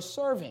ones that are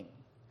serving.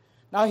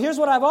 Now, here's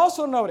what I've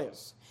also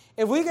noticed.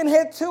 If we can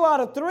hit 2 out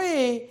of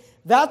 3,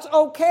 that's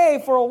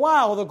okay for a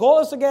while. The goal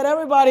is to get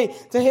everybody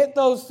to hit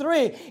those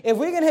 3. If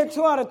we can hit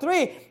 2 out of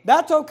 3,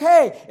 that's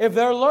okay. If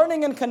they're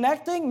learning and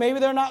connecting, maybe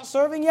they're not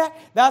serving yet,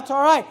 that's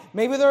all right.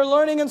 Maybe they're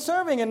learning and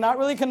serving and not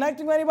really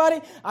connecting with anybody.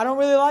 I don't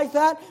really like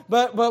that,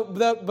 but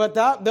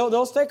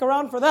they'll stick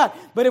around for that.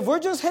 But if we're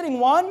just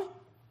hitting 1,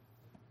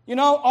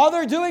 all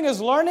they're doing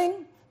is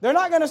learning, they're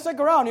not going to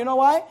stick around. You know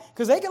why?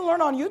 Because they can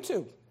learn on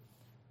YouTube.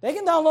 They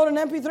can download an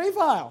MP3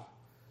 file.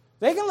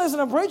 They can listen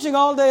to preaching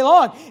all day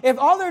long. If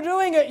all they're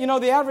doing,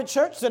 the average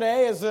church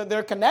today is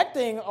they're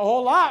connecting a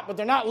whole lot, but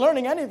they're not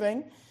learning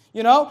anything.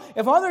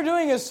 If all they're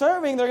doing is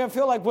serving, they're going to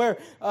feel like we're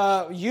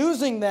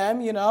using them,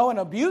 and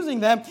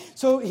abusing them.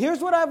 So here's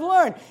what I've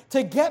learned.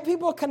 To get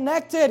people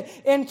connected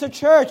into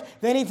church,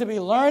 they need to be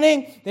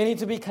learning, they need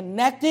to be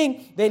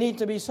connecting, they need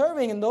to be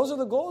serving, and those are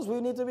the goals we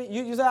need to be.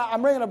 You say,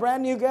 I'm bringing a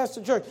brand new guest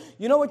to church.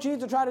 You know what you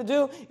need to try to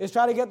do is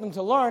try to get them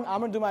to learn. I'm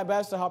going to do my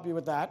best to help you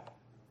with that.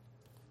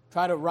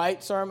 Try to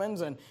write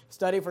sermons and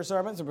study for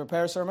sermons and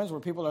prepare sermons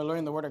where people are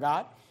learning the Word of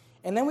God.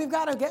 And then we've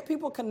got to get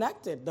people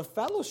connected, the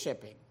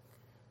fellowshipping.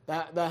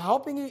 The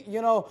helping,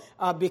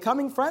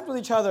 becoming friends with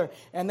each other.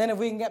 And then if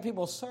we can get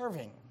people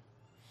serving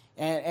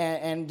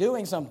and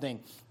doing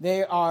something,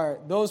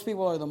 those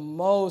people are the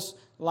most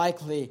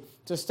likely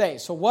to stay.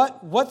 So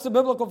what's the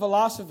biblical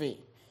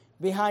philosophy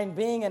behind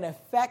being an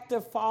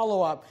effective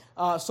follow-up,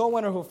 soul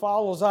winner who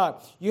follows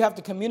up? You have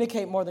to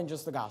communicate more than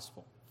just the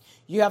gospel.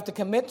 You have to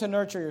commit to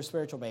nurture your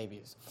spiritual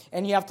babies.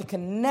 And you have to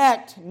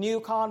connect new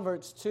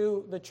converts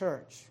to the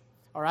church.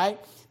 All right?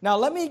 Now,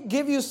 let me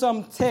give you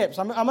some tips.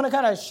 I'm going to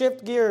kind of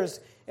shift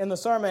gears in the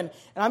sermon,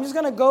 and I'm just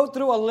going to go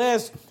through a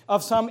list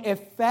of some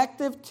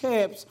effective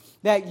tips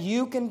that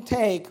you can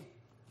take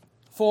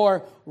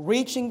for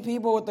reaching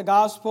people with the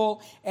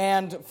gospel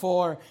and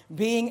for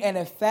being an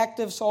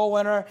effective soul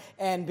winner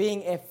and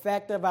being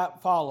effective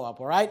at follow-up,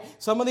 all right?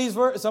 Some of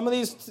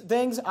these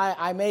things,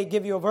 I may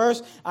give you a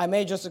verse, I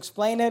may just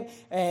explain it,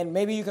 and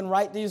maybe you can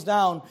write these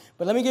down.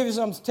 But let me give you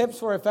some tips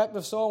for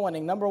effective soul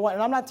winning. Number 1,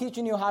 and I'm not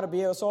teaching you how to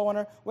be a soul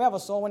winner. We have a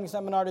soul winning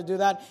seminar to do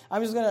that.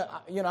 I'm just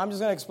going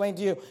to explain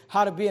to you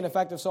how to be an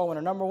effective soul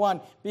winner. Number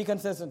 1, be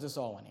consistent to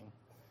soul winning.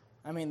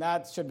 I mean,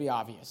 that should be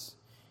obvious.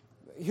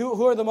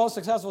 Who are the most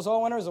successful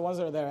soul winners? The ones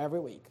that are there every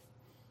week.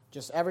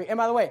 And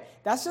by the way,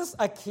 that's just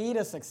a key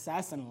to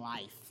success in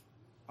life.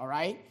 All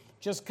right?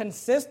 Just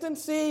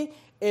consistency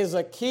is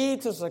a key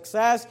to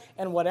success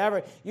and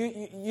whatever.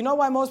 You know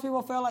why most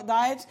people fail at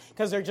diets?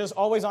 Because they're just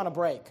always on a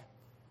break.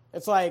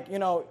 It's like,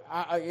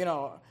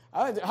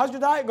 How's your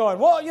diet going?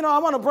 Well, I'm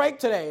on a break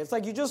today. It's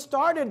like you just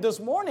started this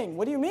morning.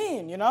 What do you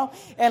mean,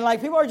 And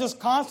like people are just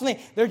constantly,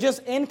 they're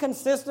just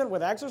inconsistent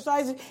with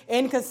exercising,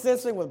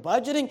 inconsistent with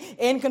budgeting,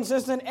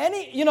 inconsistent.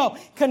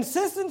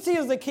 Consistency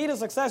is the key to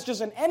success just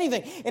in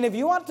anything. And if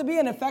you want to be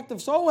an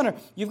effective soul winner,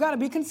 you've got to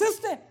be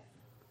consistent.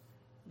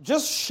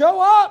 Just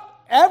show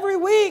up every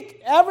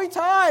week, every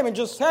time, and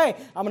just say,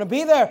 I'm going to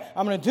be there.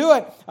 I'm going to do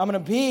it. I'm going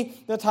to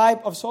be the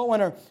type of soul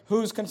winner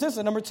who's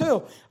consistent. Number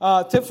 2,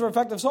 tips for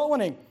effective soul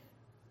winning.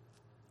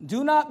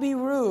 Do not be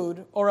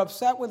rude or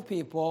upset with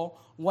people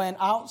when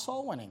out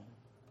soul winning.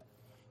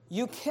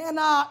 You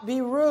cannot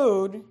be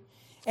rude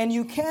and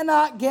you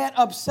cannot get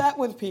upset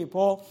with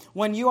people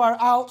when you are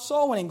out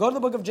soul winning. Go to the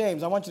book of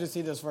James. I want you to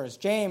see this verse.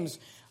 James,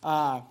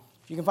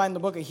 you can find the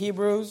book of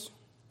Hebrews.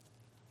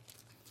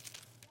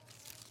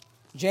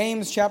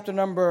 James chapter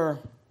number,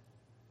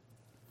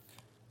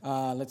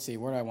 let's see,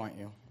 where do I want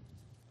you?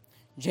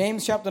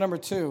 James chapter number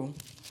 2.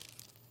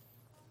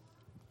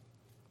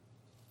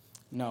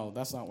 No,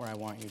 that's not where I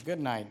want you. Good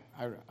night.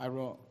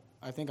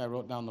 I think I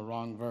wrote down the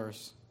wrong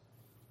verse.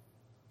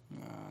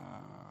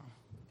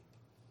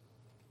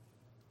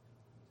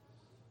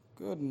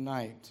 Good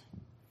night.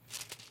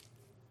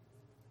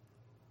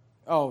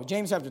 Oh,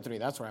 James chapter 3.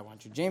 That's where I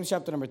want you. James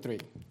chapter number 3.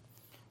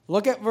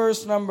 Look at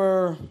verse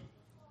number,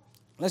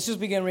 let's just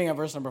begin reading at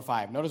verse number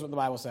 5. Notice what the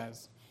Bible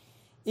says.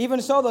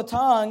 Even so the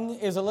tongue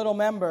is a little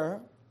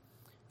member,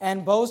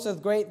 and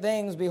boasteth great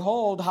things.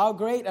 Behold, how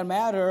great a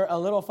matter a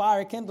little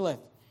fire kindleth.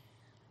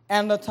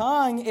 And the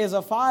tongue is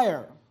a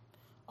fire,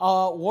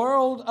 a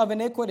world of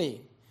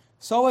iniquity.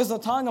 So is the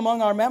tongue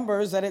among our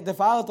members, that it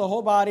defileth the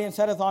whole body, and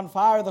setteth on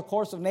fire the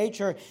course of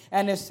nature,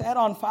 and is set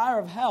on fire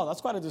of hell.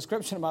 That's quite a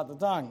description about the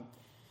tongue.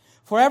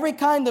 For every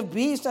kind of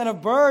beast, and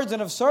of birds,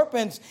 and of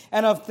serpents,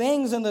 and of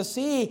things in the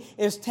sea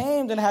is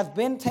tamed, and hath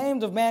been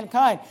tamed of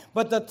mankind.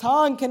 But the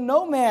tongue can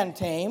no man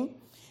tame.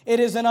 It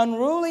is an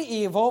unruly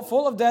evil,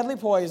 full of deadly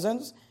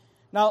poisons.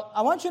 Now,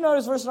 I want you to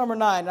notice verse number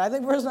 9. And I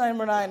think verse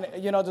number 9,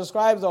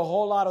 describes a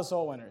whole lot of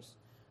soul winners.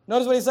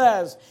 Notice what he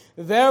says.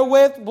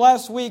 Therewith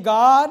bless we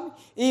God,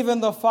 even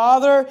the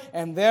Father,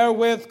 and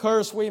therewith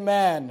curse we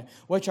men,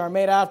 which are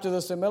made after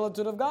the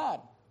similitude of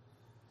God.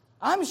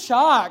 I'm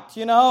shocked,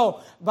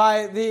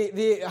 by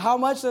the how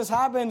much this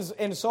happens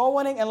in soul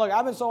winning. And look,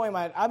 I've been soul winning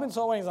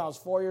since I was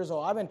 4 years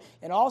old. I've been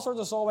in all sorts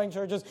of soul winning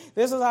churches.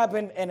 This has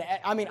happened,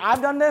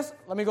 I've done this.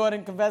 Let me go ahead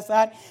and confess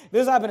that. This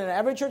has happened in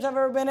every church I've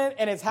ever been in,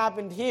 and it's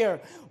happened here,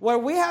 where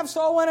we have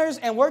soul winners,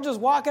 and we're just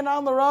walking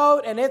down the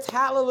road, and it's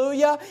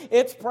hallelujah,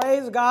 it's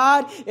praise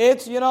God,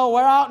 it's,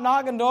 we're out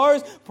knocking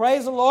doors,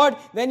 praise the Lord.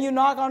 Then you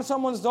knock on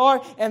someone's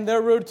door, and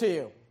they're rude to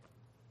you,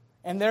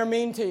 and they're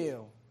mean to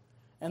you.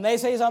 And they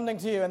say something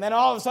to you, and then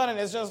all of a sudden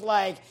it's just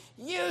like,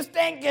 you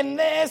stinking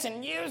this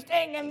and you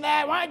stinking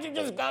that. Why don't you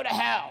just go to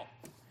hell?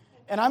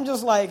 And I'm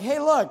just like, hey,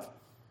 look.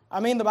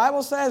 The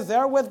Bible says,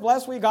 therewith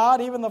bless we God,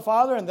 even the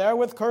Father, and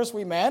therewith curse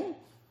we men.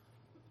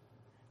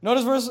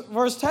 Notice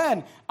verse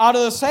 10. Out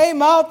of the same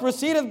mouth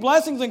proceedeth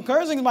blessings and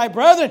cursings, my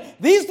brethren.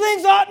 These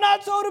things ought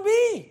not so to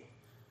be.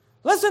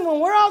 Listen,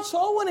 when we're out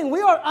soul winning, we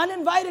are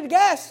uninvited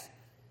guests.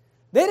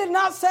 They did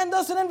not send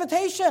us an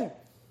invitation.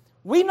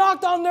 We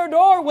knocked on their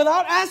door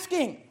without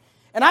asking.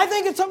 And I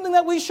think it's something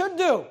that we should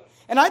do.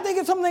 And I think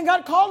it's something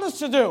God called us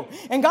to do.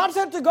 And God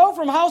said to go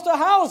from house to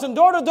house and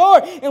door to door.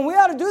 And we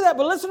ought to do that.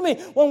 But listen to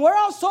me. When we're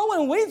out soul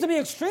winning, we need to be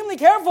extremely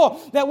careful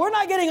that we're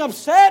not getting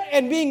upset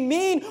and being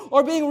mean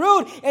or being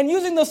rude and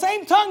using the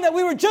same tongue that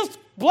we were just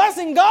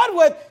blessing God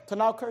with to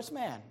now curse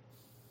man.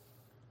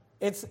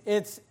 It's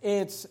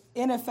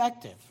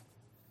ineffective.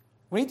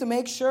 We need to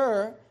make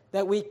sure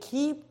that we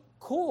keep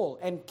cool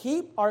and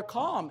keep our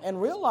calm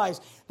and realize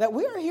that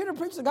we are here to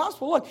preach the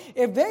gospel. Look,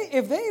 if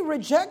they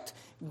reject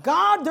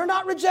God, they're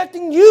not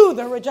rejecting you,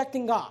 they're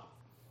rejecting God.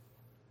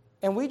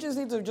 And we just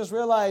need to just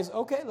realize,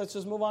 okay, let's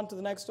just move on to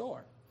the next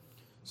door.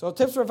 So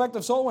tips for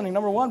effective soul winning.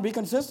 Number 1, be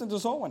consistent to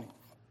soul winning.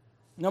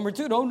 Number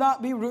 2, do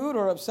not be rude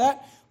or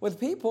upset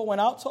with people when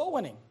out soul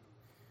winning.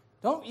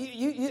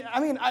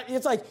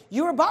 It's like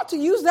you're about to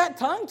use that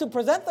tongue to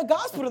present the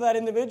gospel to that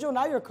individual.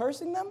 Now you're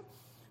cursing them.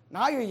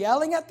 Now you're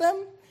yelling at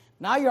them.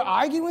 Now you're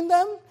arguing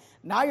them.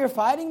 Now you're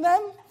fighting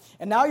them.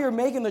 And now you're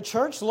making the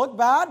church look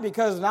bad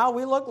because now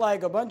we look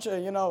like a bunch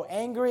of,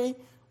 angry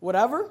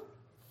whatever.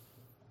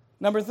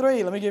 Number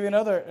 3, let me give you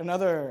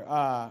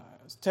another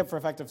tip for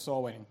effective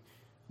soul winning.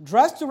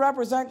 Dress to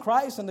represent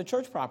Christ and the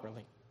church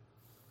properly.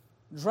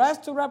 Dress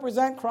to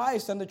represent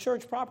Christ and the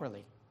church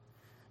properly.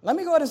 Let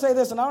me go ahead and say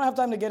this, and I don't have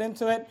time to get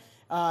into it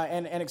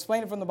and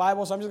explain it from the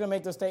Bible, so I'm just going to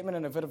make this statement,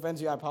 and if it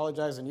offends you, I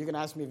apologize, and you can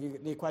ask me if you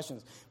need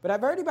questions. But at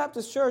Verity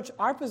Baptist Church,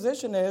 our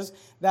position is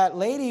that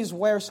ladies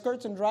wear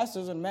skirts and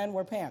dresses and men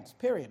wear pants,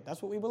 period.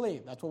 That's what we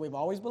believe. That's what we've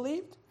always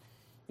believed.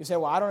 You say,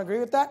 well, I don't agree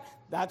with that.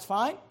 That's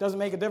fine. Doesn't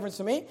make a difference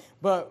to me,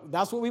 but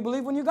that's what we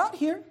believe when you got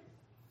here.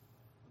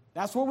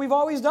 That's what we've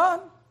always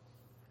done.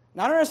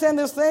 Now, I don't understand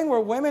this thing where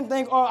women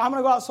think, oh, I'm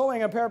going to go out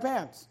sewing in a pair of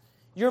pants.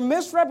 You're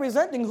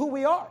misrepresenting who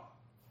we are.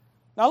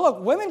 Now,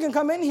 look, women can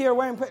come in here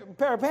wearing a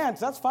pair of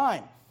pants. That's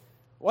fine.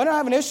 We don't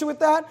have an issue with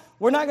that.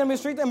 We're not going to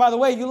mistreat them. By the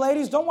way, you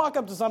ladies, don't walk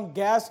up to some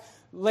gas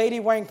lady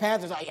wearing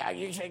pants and say, yeah,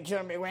 you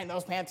shouldn't be wearing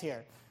those pants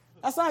here.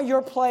 That's not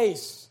your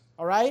place,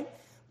 all right?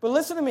 But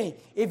listen to me.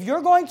 If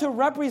you're going to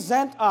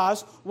represent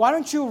us, why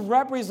don't you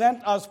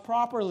represent us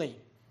properly?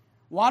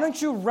 Why don't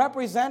you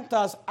represent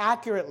us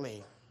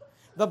accurately?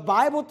 The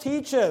Bible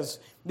teaches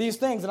these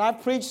things, and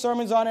I've preached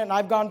sermons on it, and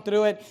I've gone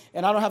through it,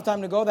 and I don't have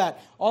time to go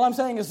that. All I'm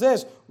saying is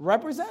this: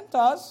 represent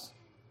us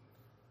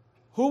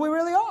who we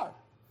really are.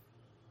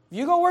 If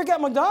you go work at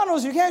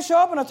McDonald's, you can't show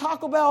up in a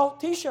Taco Bell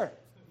t-shirt.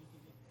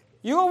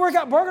 You go work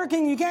at Burger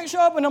King, you can't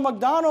show up in a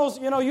McDonald's,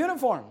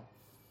 uniform.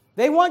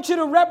 They want you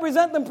to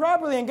represent them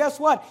properly, and guess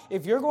what?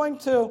 If you're going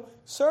to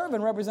serve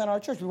and represent our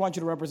church, we want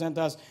you to represent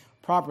us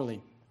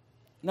properly.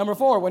 Number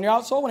 4, when you're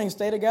out soul winning,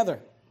 stay together.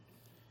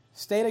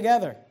 Stay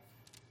together.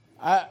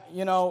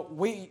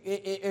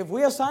 If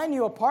we assign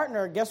you a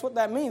partner, guess what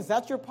that means?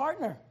 That's your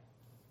partner.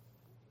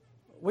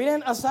 We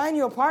didn't assign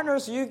you a partner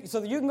so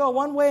that you can go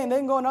one way and they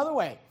can go another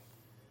way.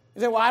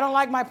 You say, well, I don't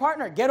like my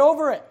partner. Get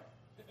over it.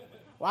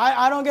 Well,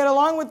 I don't get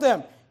along with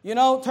them.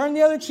 Turn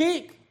the other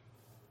cheek.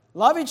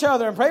 Love each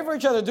other and pray for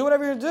each other. Do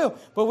whatever you're going to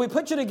do. But we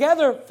put you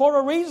together for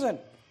a reason.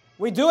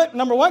 We do it,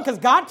 number 1, because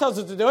God tells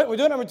us to do it. We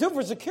do it, number 2,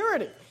 for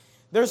security.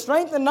 There's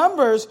strength in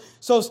numbers,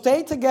 so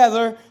stay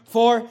together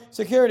for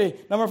security.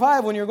 Number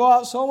 5, when you go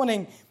out soul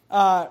winning,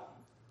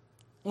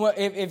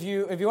 if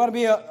you want to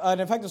be an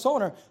effective soul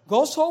winner,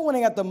 go soul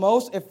winning at the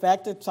most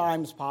effective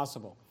times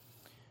possible.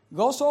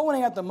 Go soul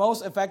winning at the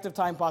most effective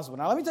time possible.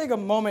 Now, let me take a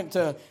moment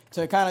to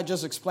kind of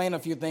just explain a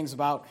few things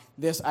about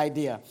this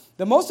idea.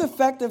 The most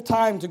effective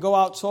time to go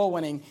out soul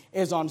winning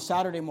is on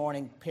Saturday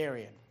morning,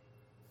 period.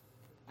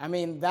 I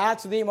mean,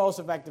 that's the most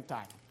effective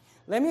time.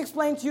 Let me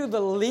explain to you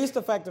the least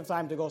effective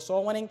time to go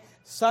soul winning: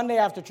 Sunday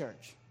after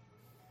church.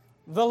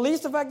 The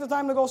least effective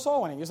time to go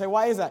soul winning. You say,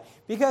 why is that?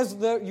 Because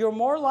you're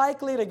more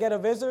likely to get a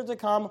visitor to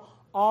come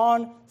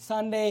on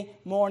Sunday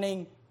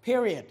morning,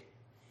 period.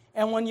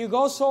 And when you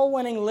go soul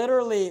winning,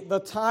 literally the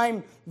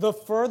time the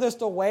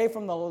furthest away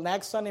from the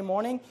next Sunday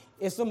morning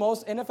is the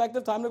most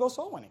ineffective time to go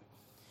soul winning.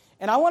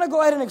 And I want to go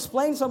ahead and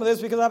explain some of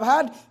this because I've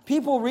had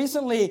people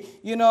recently,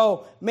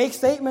 make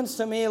statements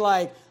to me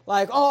like,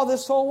 oh,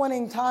 this soul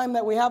winning time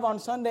that we have on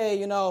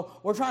Sunday,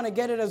 we're trying to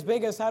get it as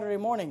big as Saturday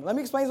morning. Let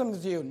me explain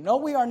something to you. No,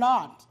 we are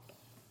not.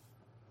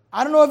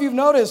 I don't know if you've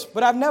noticed,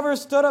 but I've never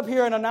stood up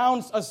here and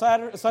announced a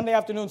Sunday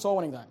afternoon soul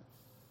winning time.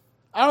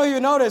 I don't know if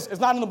you noticed, it's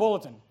not in the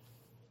bulletin.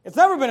 It's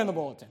never been in the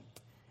bulletin.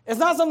 It's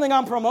not something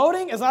I'm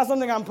promoting. It's not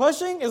something I'm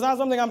pushing. It's not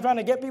something I'm trying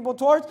to get people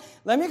towards.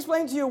 Let me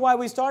explain to you why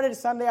we started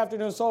Sunday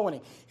afternoon soul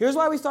winning. Here's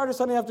why we started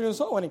Sunday afternoon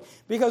soul winning.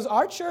 Because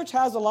our church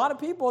has a lot of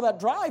people that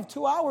drive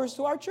 2 hours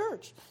to our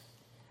church.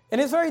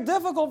 And it's very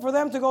difficult for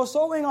them to go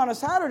soul winning on a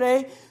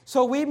Saturday,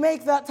 so we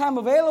make that time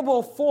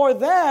available for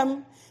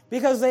them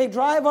because they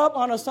drive up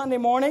on a Sunday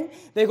morning,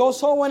 they go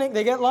soul winning,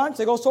 they get lunch,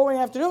 they go soul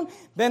winning afternoon,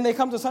 then they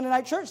come to Sunday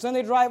night church, then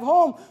they drive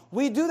home.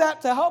 We do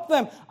that to help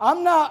them.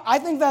 I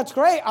think that's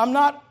great. I'm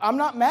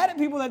not mad at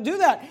people that do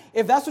that.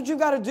 If that's what you've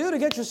got to do to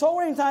get your soul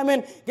winning time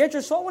in, get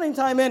your soul winning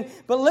time in.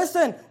 But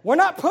listen, we're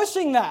not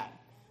pushing that.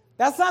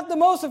 That's not the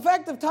most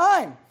effective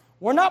time.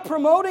 We're not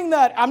promoting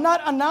that. I'm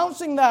not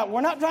announcing that. We're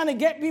not trying to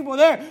get people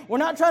there. We're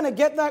not trying to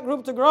get that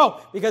group to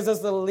grow because it's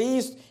the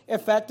least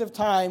effective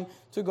time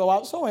to go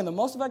out soul winning. The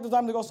most effective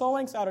time to go soul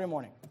winning, Saturday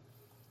morning.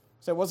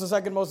 So what's the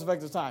second most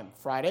effective time?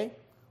 Friday.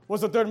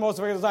 What's the third most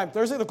effective time?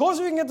 Thursday. The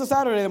closer you can get to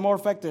Saturday, the more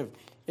effective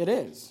it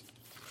is.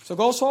 So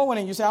go soul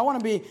winning. You say, I want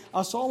to be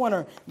a soul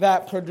winner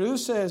that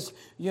produces,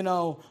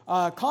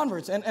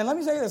 converts. And let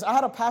me say this. I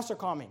had a pastor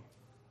call me.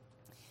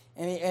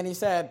 And he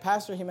said,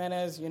 Pastor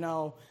Jimenez,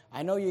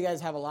 I know you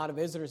guys have a lot of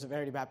visitors at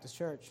Verity Baptist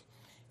Church.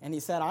 And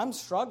he said, I'm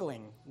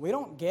struggling. We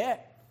don't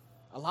get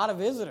a lot of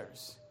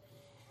visitors.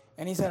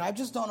 And he said, I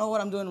just don't know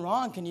what I'm doing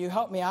wrong. Can you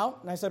help me out?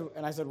 And I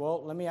said,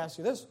 well, let me ask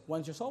you this.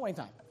 When's your soul winning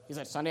time? He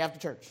said, Sunday after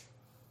church.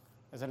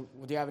 I said,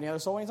 well, do you have any other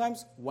soul winning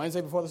times?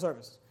 Wednesday before the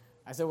service.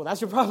 I said, well, that's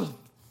your problem.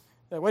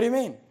 He said, what do you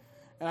mean?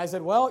 And I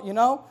said, well,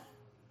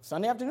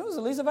 Sunday afternoon is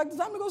the least effective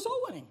time to go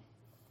soul winning.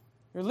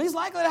 You're least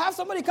likely to have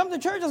somebody come to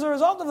church as a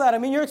result of that. I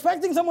mean, you're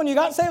expecting someone you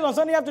got saved on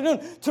Sunday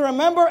afternoon to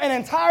remember an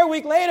entire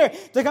week later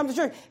to come to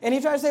church. And he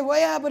tried to say, well,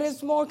 yeah, but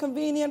it's more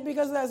convenient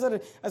because of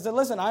that. I said,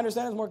 listen, I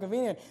understand it's more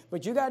convenient,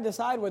 but you got to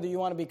decide whether you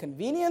want to be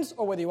convenienced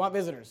or whether you want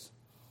visitors.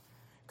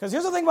 Because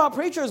here's the thing about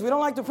preachers. We don't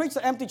like to preach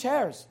to empty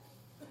chairs.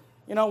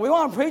 We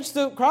want to preach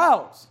to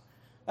crowds.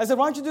 I said,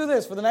 why don't you do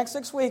this? For the next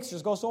 6 weeks,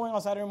 just go soul winning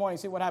on Saturday morning,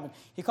 see what happens.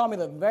 He called me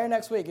the very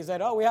next week. He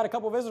said, oh, we had a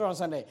couple visitors on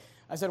Sunday.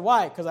 I said,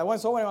 why? Because I went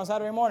soul winning on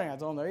Saturday morning. I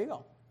told him, there you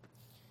go.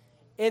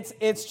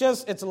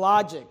 It's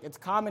logic. It's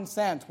common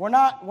sense. We're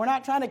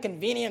not trying to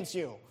convenience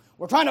you.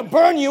 We're trying to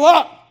burn you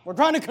up. We're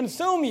trying to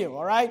consume you,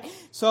 all right?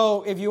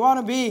 So if you want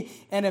to be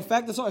an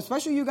effective soul,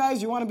 especially you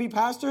guys, you want to be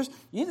pastors,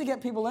 you need to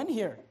get people in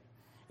here.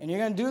 And you're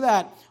going to do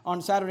that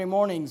on Saturday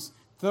mornings,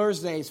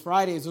 Thursdays,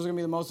 Fridays. Those are going to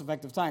be the most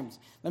effective times.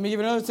 Let me give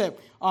you another tip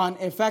on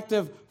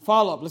effective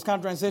follow-up. Let's kind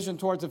of transition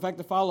towards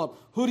effective follow-up.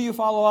 Who do you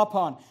follow up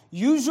on?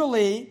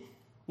 Usually,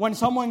 when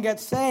someone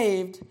gets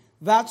saved,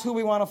 that's who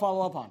we want to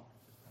follow up on.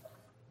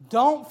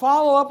 Don't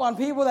follow up on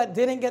people that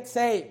didn't get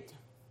saved.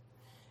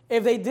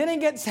 If they didn't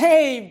get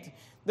saved,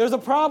 there's a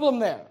problem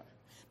there.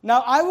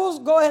 Now, I will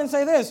go ahead and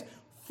say this.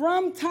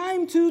 From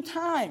time to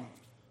time,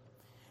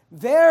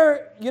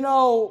 there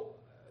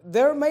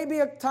may be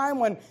a time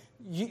when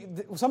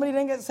somebody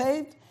didn't get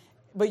saved,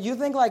 but you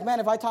think like, man,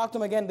 if I talk to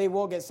them again, they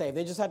will get saved.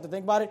 They just have to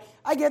think about it.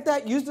 I get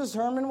that. Use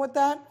discernment with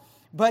that.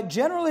 But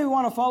generally, we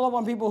want to follow up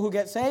on people who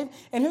get saved.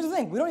 And here's the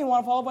thing. We don't even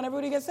want to follow up on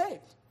everybody who gets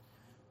saved.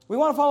 We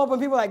want to follow up on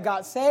people that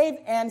got saved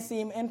and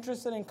seem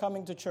interested in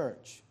coming to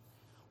church.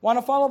 Want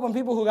to follow up on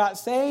people who got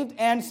saved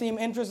and seem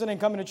interested in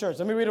coming to church.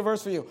 Let me read a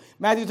verse for you.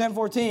 Matthew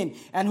 10:14.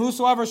 And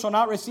whosoever shall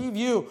not receive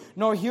you,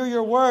 nor hear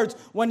your words,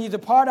 when you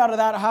depart out of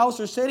that house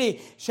or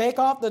city, shake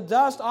off the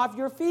dust off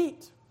your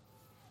feet.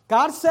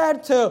 God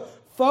said to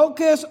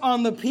focus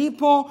on the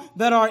people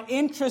that are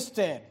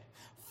interested.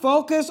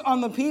 Focus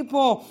on the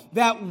people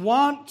that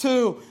want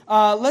to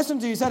listen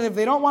to you. He said if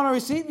they don't want to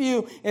receive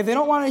you, if they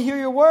don't want to hear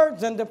your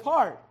words, then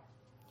depart.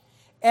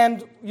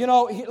 And,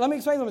 let me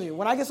explain something to you.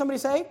 When I get somebody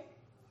saved,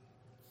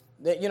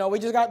 we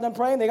just got them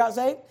praying, they got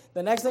saved.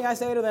 The next thing I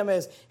say to them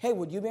is, hey,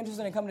 would you be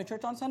interested in coming to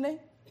church on Sunday?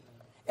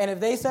 And if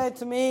they said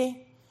to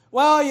me,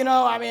 well,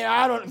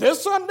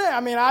 this Sunday,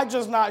 I'm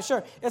just not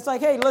sure. It's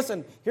like, hey,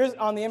 listen, here's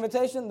on the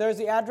invitation, there's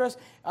the address.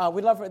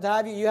 We'd love to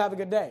have you. You have a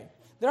good day.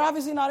 They're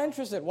obviously not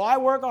interested. Well, I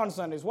work on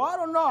Sundays. Well, I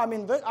don't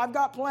know. I've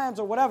got plans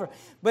or whatever.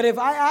 But if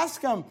I ask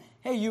them,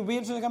 hey, you be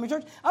interested in coming to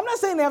church? I'm not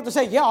saying they have to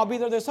say, yeah, I'll be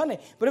there this Sunday.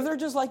 But if they're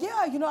just like, yeah,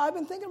 I've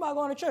been thinking about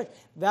going to church,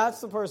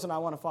 that's the person I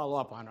want to follow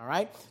up on, all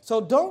right? So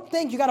don't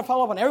think you got to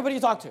follow up on everybody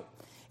you talk to.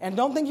 And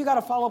don't think you got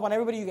to follow up on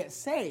everybody you get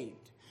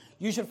saved.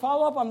 You should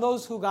follow up on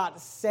those who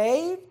got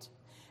saved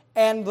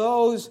and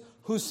those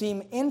who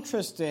seem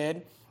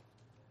interested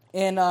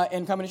in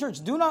coming to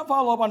church. Do not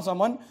follow up on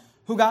someone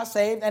who got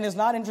saved and is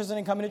not interested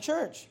in coming to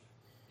church.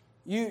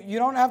 You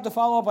don't have to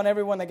follow up on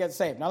everyone that gets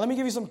saved. Now, let me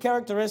give you some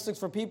characteristics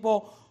for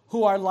people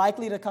who are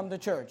likely to come to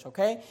church,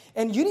 okay?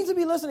 And you need to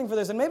be listening for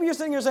this. And maybe you're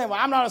sitting here saying, well,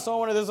 I'm not a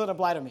soul winner. This doesn't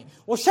apply to me.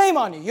 Well, shame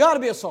on you. You ought to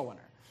be a soul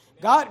winner.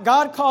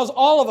 God calls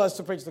all of us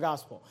to preach the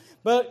gospel.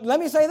 But let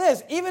me say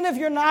this. Even if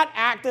you're not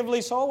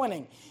actively soul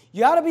winning,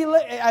 you ought to be,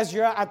 as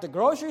you're at the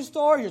grocery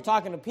store, you're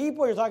talking to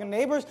people, you're talking to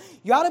neighbors,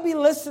 you ought to be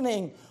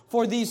listening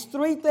for these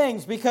three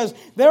things, because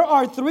there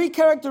are three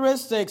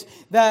characteristics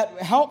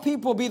that help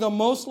people be the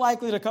most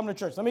likely to come to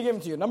church. Let me give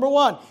them to you. Number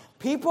one,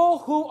 people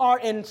who are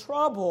in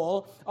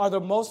trouble are the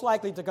most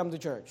likely to come to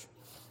church.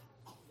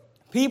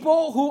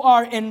 People who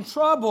are in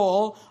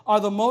trouble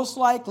are the most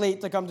likely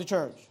to come to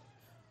church.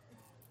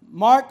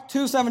 Mark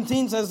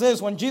 2:17 says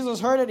this, when Jesus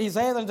heard it, he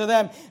saith unto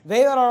them,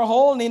 they that are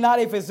whole need not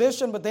a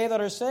physician, but they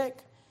that are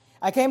sick.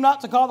 I came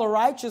not to call the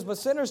righteous, but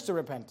sinners to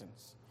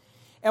repentance.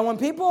 And when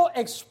people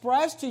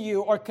express to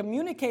you or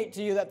communicate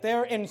to you that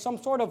they're in some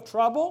sort of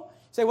trouble,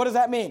 say, what does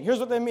that mean? Here's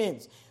what that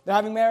means. They're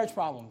having marriage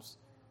problems.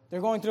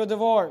 They're going through a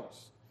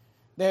divorce.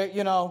 They're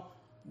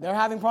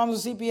having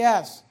problems with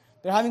CPS.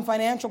 They're having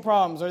financial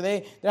problems, or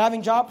they're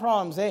having job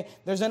problems.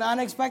 There's an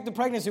unexpected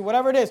pregnancy,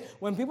 whatever it is.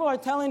 When people are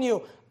telling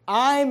you,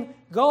 I'm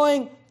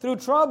going through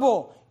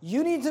trouble,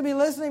 you need to be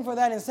listening for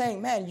that and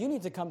saying, man, you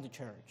need to come to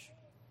church.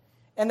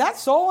 And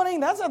that's soul winning.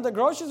 That's at the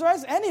grocery store.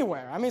 That's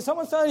anywhere.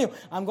 Someone's telling you,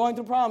 I'm going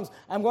through problems.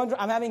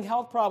 I'm having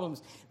health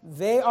problems.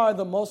 They are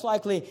the most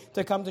likely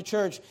to come to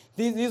church.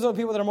 These are the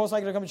people that are most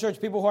likely to come to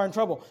church, people who are in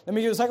trouble. Let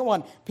me give you the second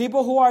one.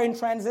 People who are in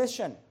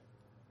transition.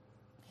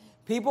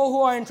 People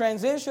who are in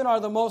transition are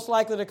the most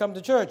likely to come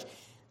to church.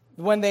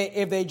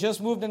 If they just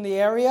moved in the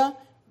area,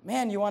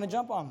 man, you want to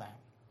jump on that.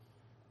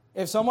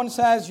 If someone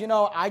says,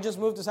 I just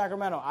moved to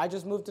Sacramento, I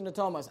just moved to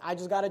Natomas, I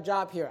just got a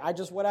job here, I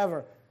just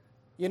whatever.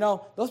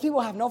 Those people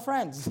have no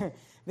friends.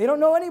 They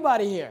don't know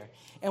anybody here.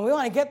 And we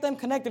want to get them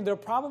connected. They're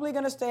probably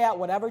going to stay at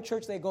whatever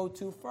church they go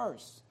to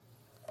first.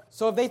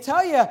 So if they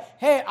tell you,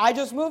 hey, I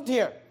just moved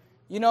here,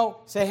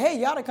 say, hey,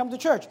 you ought to come to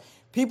church.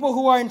 People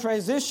who are in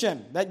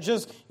transition, that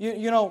just,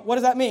 what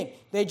does that mean?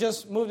 They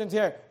just moved into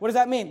here. What does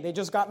that mean? They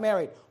just got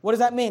married. What does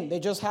that mean? They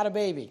just had a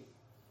baby.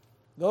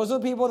 Those are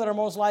the people that are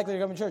most likely to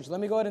come to church. Let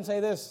me go ahead and say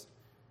this,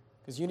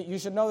 because you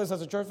should know this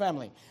as a church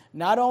family.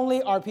 Not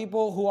only are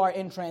people who are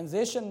in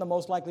transition the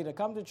most likely to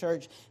come to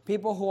church,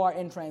 people who are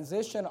in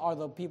transition are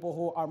the people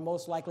who are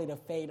most likely to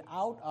fade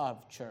out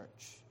of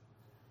church.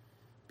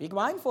 Be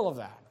mindful of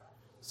that.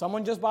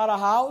 Someone just bought a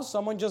house.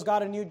 Someone just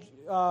got a new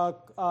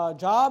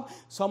job.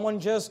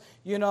 Someone just,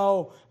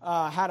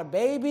 had a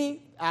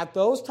baby. At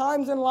those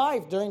times in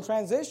life, during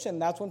transition,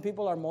 that's when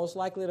people are most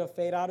likely to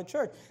fade out of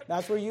church.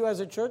 That's where you as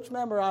a church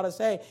member ought to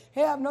say,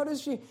 hey, I've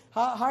noticed you.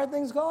 How are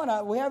things going?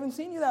 We haven't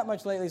seen you that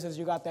much lately since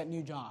you got that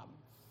new job.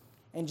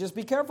 And just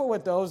be careful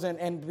with those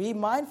and be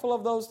mindful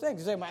of those things.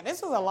 You say, man, this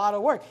is a lot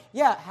of work.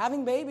 Yeah,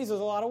 having babies is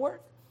a lot of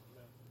work.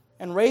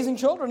 And raising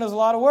children is a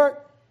lot of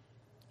work.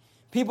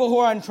 People who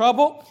are in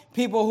trouble,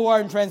 people who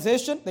are in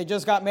transition, they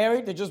just got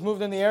married, they just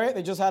moved in the area,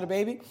 they just had a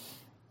baby.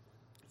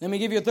 Let me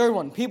give you a third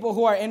one. People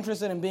who are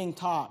interested in being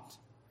taught.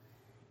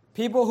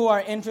 People who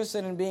are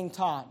interested in being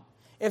taught.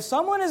 If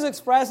someone is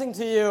expressing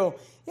to you,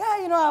 yeah,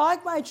 I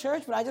like my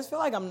church, but I just feel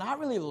like I'm not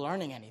really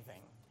learning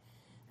anything.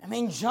 I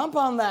mean, jump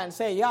on that and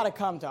say, you got to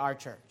come to our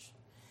church.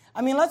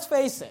 I mean, let's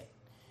face it.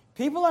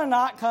 People are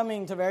not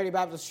coming to Verity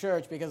Baptist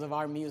Church because of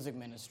our music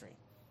ministry.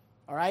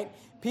 All right?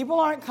 People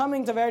aren't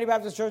coming to Verity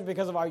Baptist Church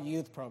because of our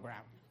youth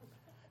program.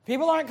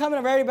 People aren't coming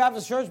to Verity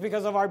Baptist Church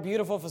because of our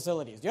beautiful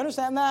facilities. Do you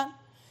understand that?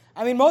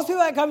 I mean, most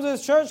people that come to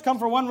this church come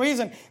for one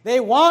reason. They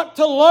want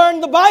to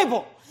learn the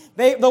Bible.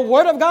 The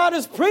Word of God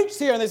is preached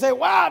here, and they say,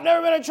 wow, I've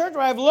never been to a church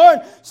where I've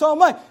learned so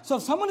much. So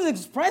if someone is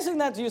expressing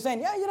that to you, saying,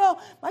 yeah,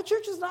 my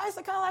church is nice,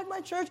 I kind of like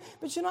my church,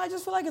 but, I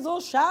just feel like it's a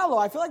little shallow.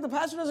 I feel like the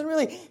pastor doesn't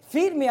really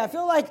feed me. I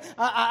feel like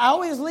I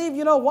always leave,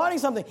 wanting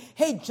something.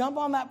 Hey, jump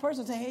on that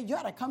person and say, hey, you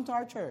got to come to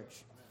our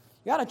church.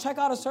 You got to check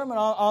out a sermon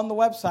on the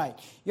website.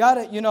 You got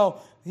to,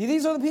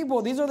 these are the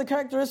people, these are the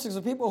characteristics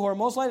of people who are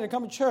most likely to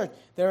come to church.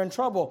 They're in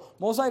trouble.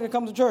 Most likely to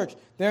come to church.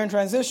 They're in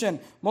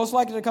transition. Most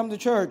likely to come to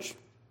church.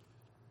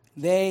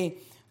 They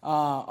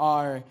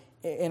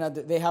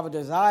they have a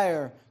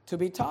desire to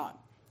be taught.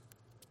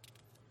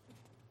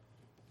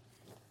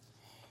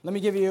 Let me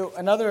give you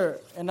another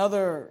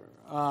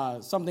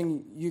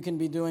something you can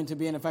be doing to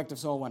be an effective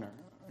soul winner,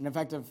 an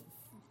effective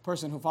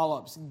person who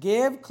follow-ups.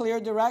 Give clear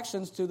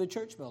directions to the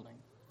church building.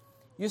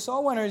 You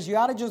soul winners, you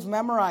ought to just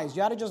memorize.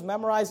 You ought to just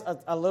memorize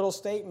a little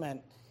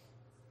statement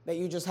that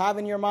you just have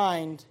in your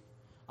mind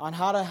on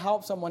how to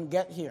help someone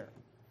get here.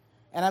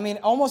 And I mean,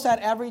 almost at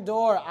every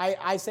door,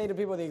 I say to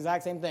people the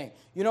exact same thing.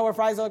 You know where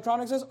Fry's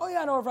Electronics is? Oh,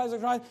 yeah, I know where Fry's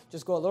Electronics is.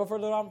 Just go a little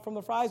further down from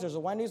the Fry's. There's a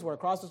Wendy's. We're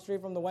across the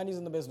street from the Wendy's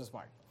in the business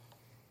park.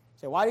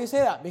 Say, why do you say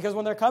that? Because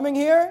when they're coming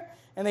here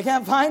and they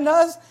can't find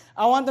us,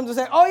 I want them to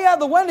say, oh, yeah,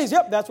 the Wendy's.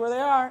 Yep, that's where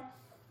they are.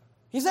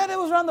 He said it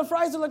was around the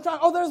Fry's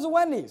Electronics. Oh, there's the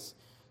Wendy's.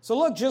 So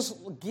look, just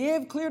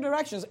give clear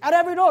directions at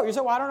every door. You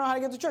say, well, I don't know how to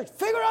get to church.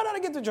 Figure out how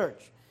to get to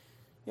church.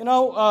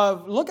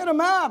 Look at a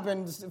map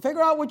and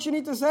figure out what you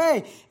need to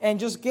say and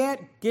just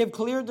give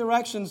clear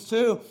directions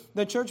to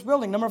the church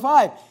building. Number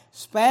 5,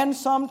 spend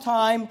some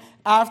time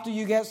after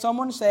you get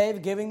someone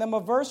saved giving them a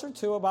verse or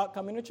two about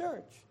coming to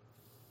church.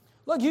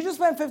 Look, you just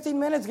spent 15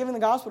 minutes giving the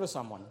gospel to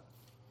someone,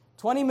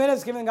 20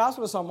 minutes giving the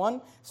gospel to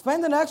someone.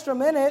 Spend an extra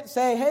minute,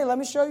 say, hey, let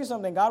me show you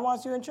something. God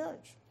wants you in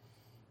church.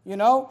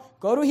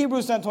 Go to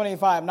Hebrews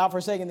 10:25, not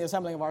forsaking the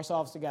assembling of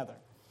ourselves together.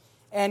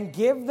 And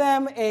give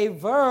them a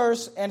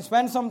verse and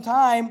spend some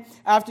time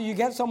after you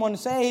get someone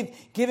saved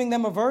giving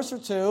them a verse or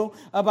two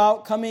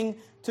about coming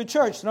to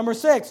church. Number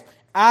 6,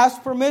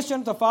 ask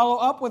permission to follow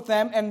up with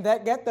them and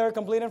get their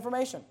complete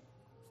information.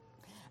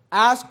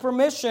 Ask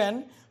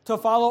permission to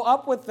follow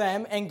up with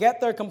them and get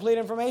their complete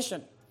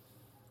information.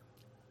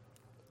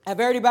 At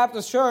Verity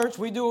Baptist Church,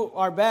 we do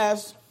our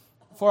best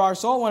for our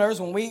soul winners.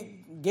 When we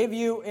give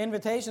you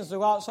invitations to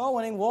go out soul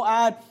winning, we'll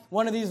add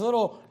one of these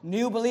little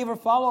new believer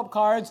follow-up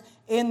cards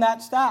in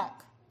that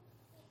stack.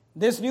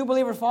 This new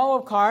believer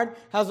follow-up card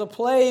has a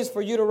place for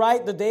you to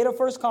write the date of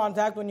first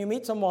contact when you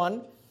meet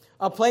someone,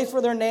 a place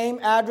for their name,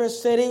 address,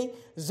 city,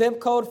 zip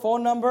code,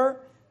 phone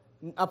number,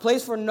 a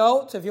place for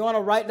notes if you want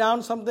to write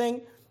down something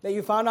that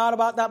you found out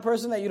about that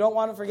person that you don't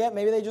want to forget.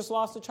 Maybe they just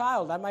lost a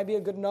child. That might be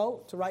a good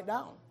note to write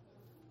down.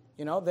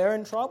 They're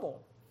in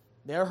trouble.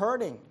 They're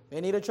hurting.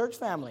 They need a church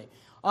family.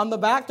 On the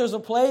back, there's a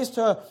place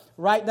to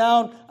write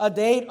down a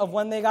date of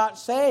when they got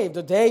saved,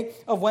 a date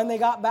of when they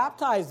got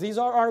baptized. These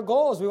are our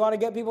goals. We want to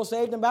get people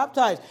saved and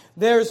baptized.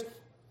 There's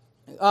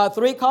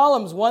 3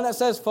 columns. One that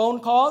says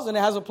phone calls, and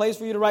it has a place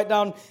for you to write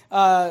down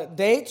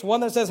dates. One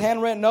that says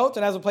handwritten notes,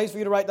 and has a place for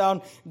you to write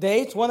down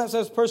dates. One that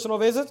says personal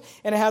visits,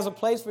 and it has a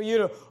place for you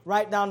to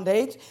write down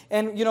dates.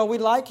 And,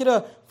 we'd like you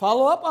to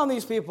follow up on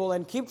these people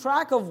and keep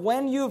track of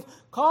when you've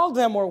called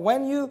them or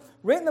when you've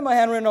written them a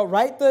handwritten note.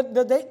 Write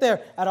the date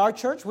there. At our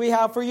church, we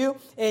have for you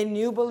a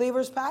new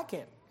believers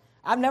packet.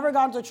 I've never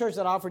gone to a church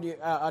that offered you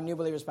a new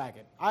believers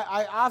packet.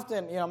 I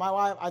often,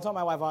 I tell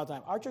my wife all the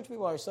time, our church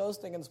people are so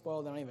stinking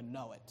spoiled they don't even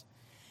know it.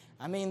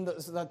 I mean,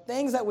 the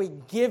things that we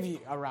give you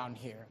around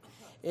here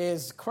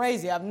is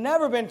crazy. I've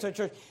never been to a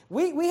church.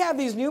 We have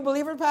these new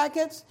believer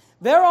packets.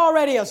 They're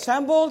already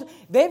assembled.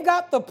 They've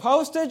got the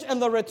postage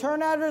and the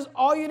return address.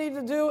 All you need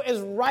to do is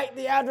write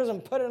the address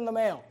and put it in the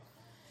mail.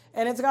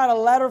 And it's got a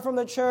letter from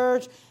the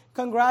church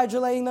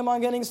congratulating them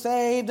on getting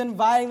saved,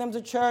 inviting them to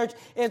church.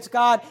 It's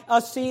got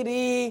a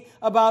CD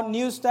about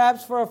new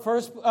steps for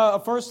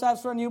first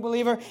steps for a new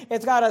believer.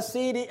 It's got a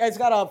CD. It's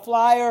got a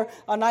flyer,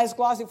 a nice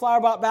glossy flyer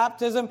about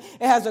baptism.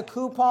 It has a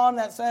coupon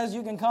that says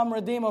you can come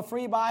redeem a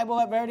free Bible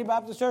at Verity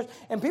Baptist Church.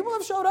 And people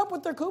have showed up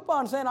with their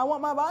coupon saying, "I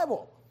want my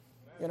Bible."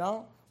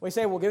 We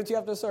say, we'll give it to you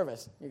after the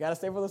service. You got to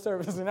stay for the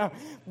service,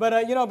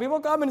 But, people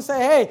come and say,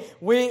 hey,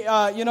 we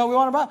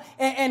want a Bible.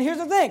 And here's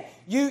the thing.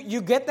 You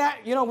get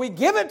that, we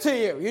give it to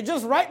you. You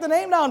just write the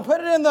name down,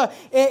 put it in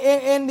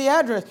the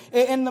address,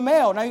 in the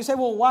mail. Now you say,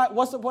 well,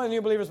 what's the point of the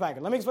new believers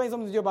packet? Let me explain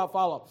something to you about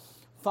follow-up.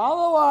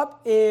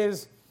 Follow-up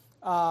is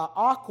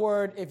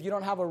awkward if you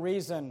don't have a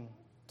reason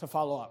to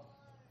follow up.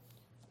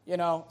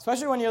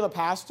 Especially when you're the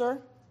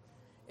pastor.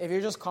 If you're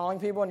just calling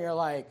people and you're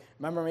like,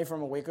 remember me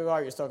from a week ago,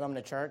 or you're still coming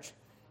to church?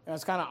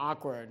 It's kind of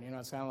awkward.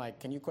 It's kind of like,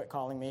 can you quit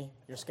calling me?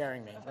 You're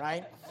scaring me,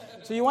 right?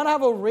 So you want to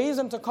have a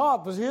reason to call.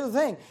 Because here's the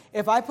thing.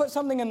 If I put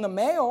something in the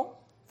mail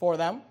for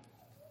them,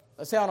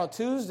 let's say on a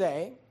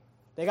Tuesday,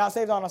 they got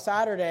saved on a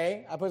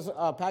Saturday, I put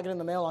a packet in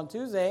the mail on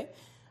Tuesday,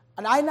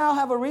 and I now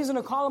have a reason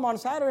to call them on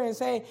Saturday and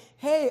say,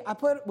 hey,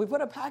 we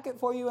put a packet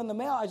for you in the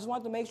mail. I just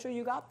wanted to make sure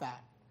you got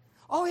that.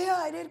 Oh, yeah,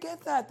 I did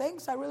get that.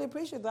 Thanks, I really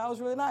appreciate that. That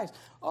was really nice.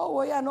 Oh,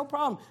 well, yeah, no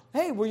problem.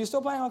 Hey, were you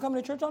still planning on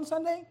coming to church on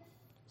Sunday?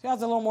 See,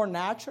 that's a little more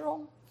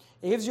natural.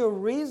 It gives you a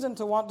reason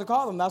to want to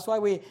call them. That's why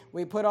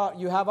we put on,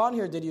 you have on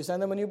here, did you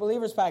send them a new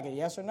believers packet?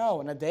 Yes or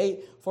no? And a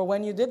date for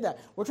when you did that.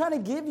 We're trying to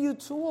give you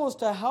tools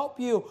to help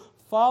you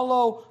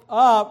follow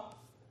up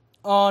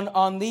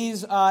on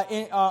these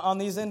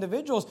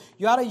individuals.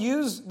 You ought to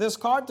use this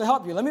card to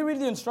help you. Let me read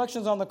the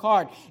instructions on the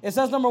card. It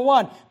says, number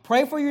 1,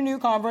 pray for your new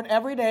convert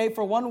every day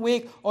for 1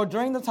 week or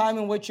during the time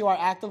in which you are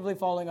actively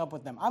following up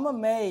with them. I'm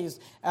amazed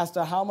as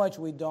to how much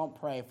we don't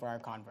pray for our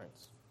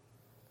converts.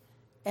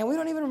 And we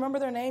don't even remember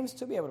their names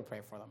to be able to pray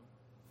for them.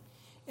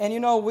 And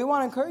we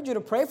want to encourage you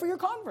to pray for your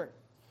convert.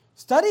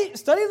 Study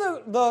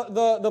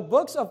the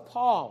books of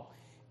Paul.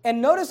 And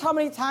notice how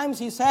many times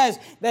he says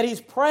that he's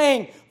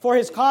praying for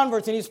his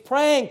converts, and he's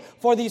praying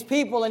for these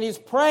people, and he's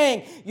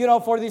praying,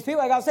 for these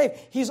people that got saved.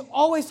 He's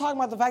always talking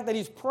about the fact that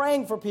he's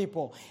praying for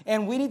people,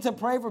 and we need to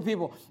pray for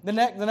people. The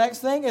next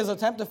thing is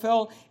attempt to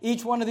fill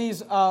each one of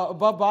these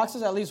above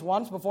boxes at least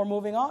once before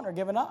moving on or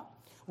giving up.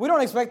 We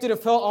don't expect you to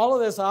fill all of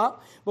this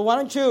out, but why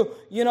don't you,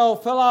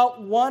 fill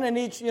out one in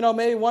each,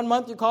 maybe 1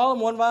 month you call them,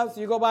 1 month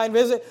you go by and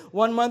visit,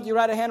 1 month you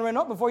write a handwritten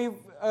note before you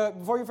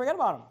forget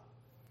about them.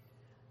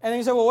 And then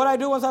you say, well, what do I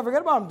do once I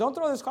forget about them? Don't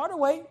throw this card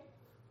away.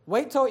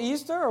 Wait till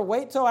Easter or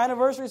wait till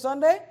Anniversary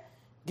Sunday.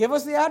 Give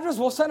us the address.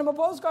 We'll send them a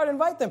postcard.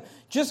 Invite them.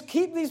 Just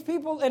keep these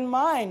people in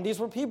mind. These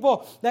were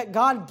people that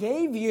God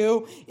gave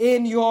you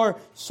in your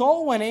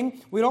soul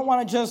winning. We don't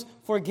want to just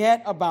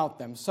forget about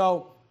them.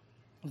 So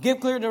give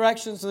clear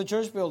directions to the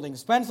church building.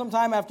 Spend some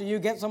time after you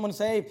get someone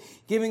saved,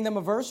 giving them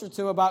a verse or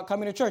two about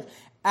coming to church.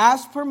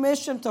 Ask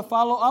permission to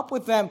follow up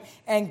with them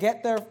and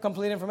get their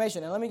complete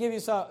information. And let me give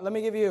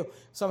you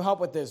some help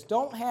with this.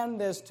 Don't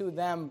hand this to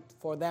them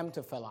for them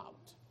to fill out.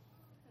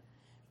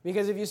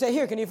 Because if you say,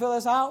 here, can you fill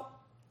this out?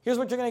 Here's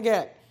what you're going to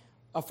get.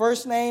 A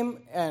first name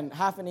and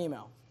half an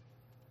email.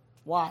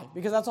 Why?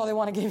 Because that's all they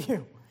want to give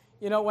you.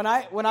 Here's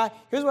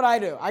what I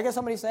do. I get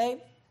somebody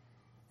saved,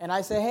 and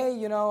I say, hey,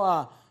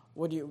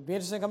 would you be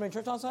interested in coming to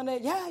church on Sunday?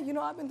 Yeah,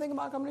 I've been thinking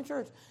about coming to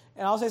church.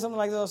 And I'll say something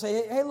like this. I'll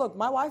say, hey, look,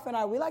 my wife and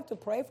I, we like to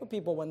pray for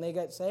people when they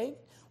get saved.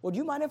 Would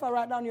you mind if I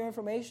write down your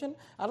information?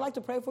 I'd like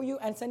to pray for you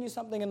and send you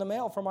something in the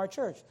mail from our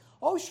church.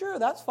 Oh, sure,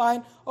 that's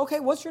fine. Okay,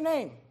 what's your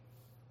name?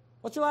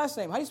 What's your last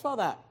name? How do you spell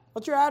that?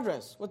 What's your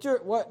address? What's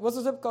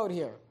the zip code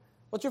here?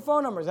 What's your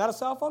phone number? Is that a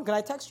cell phone? Can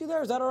I text you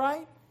there? Is that all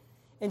right?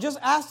 And just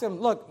ask them,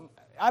 look,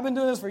 I've been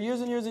doing this for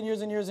years and years and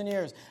years and years and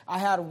years. I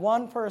had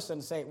one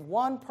person say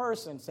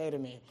to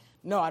me,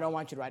 no, I don't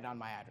want you to write down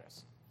my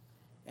address.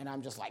 And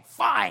I'm just like,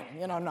 fine.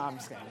 No, I'm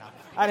just kidding. No,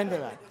 I didn't do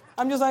that.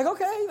 I'm just like,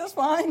 okay, that's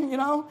fine,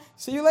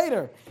 see you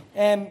later.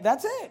 And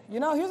that's it.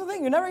 Here's the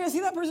thing. You're never going to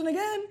see that person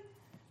again.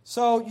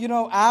 So,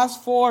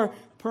 ask for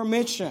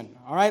permission.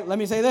 All right, let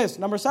me say this.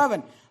 Number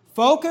 7,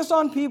 focus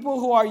on people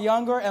who are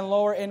younger and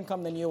lower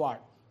income than you are.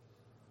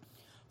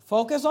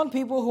 Focus on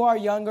people who are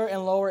younger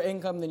and lower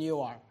income than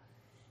you are.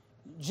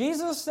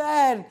 Jesus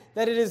said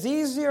that it is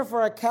easier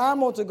for a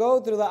camel to go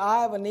through the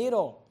eye of a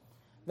needle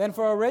than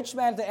for a rich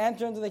man to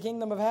enter into the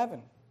kingdom of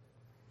heaven.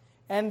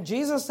 And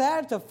Jesus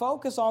said to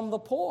focus on the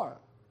poor.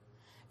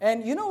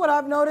 And you know what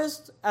I've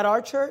noticed at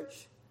our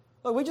church?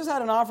 Look, we just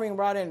had an offering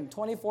brought in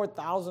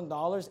 $24,000,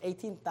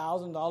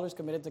 $18,000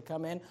 committed to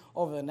come in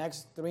over the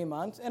next 3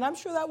 months, and I'm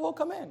sure that will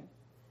come in.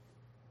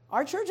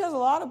 Our church has a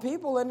lot of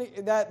people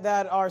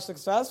that are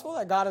successful,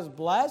 that God has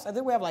blessed. I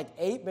think we have like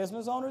 8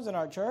 business owners in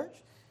our church.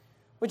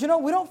 But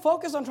we don't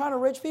focus on trying to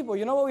reach people.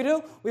 You know what we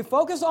do? We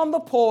focus on the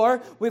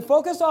poor. We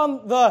focus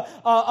on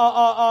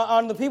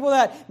the people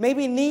that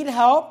maybe need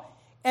help.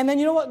 And then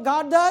you know what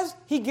God does?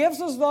 He gives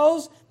us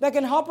those that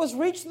can help us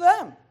reach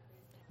them.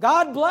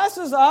 God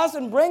blesses us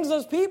and brings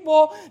us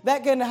people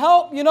that can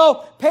help,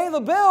 pay the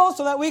bills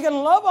so that we can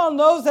love on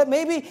those that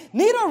maybe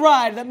need a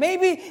ride, that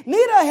maybe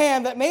need a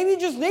hand, that maybe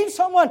just need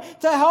someone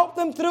to help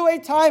them through a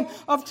time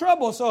of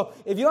trouble. So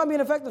if you want to be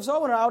an effective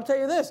soul winner, I'll tell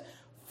you this.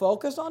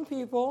 Focus on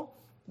people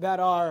that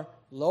are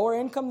lower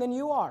income than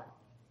you are,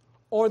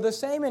 or the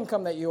same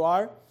income that you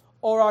are,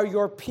 or are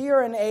your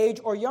peer in age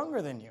or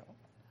younger than you.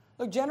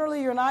 Look,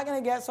 generally, you're not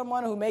going to get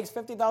someone who makes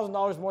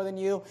 $50,000 more than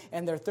you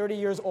and they're 30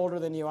 years older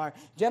than you are.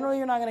 Generally,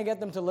 you're not going to get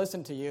them to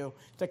listen to you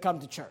to come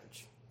to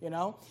church,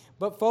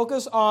 But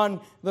focus on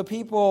the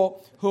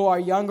people who are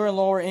younger and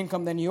lower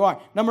income than you are.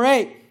 Number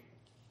 8,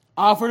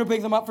 offer to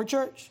pick them up for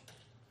church.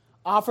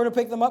 Offer to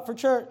pick them up for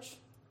church.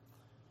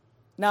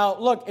 Now,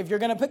 look, if you're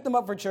going to pick them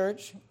up for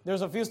church,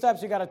 there's a few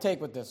steps you got to take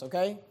with this,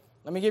 okay?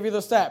 Let me give you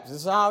the steps. This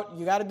is how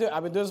you got to do it.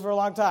 I've been doing this for a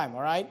long time,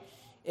 all right?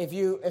 If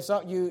you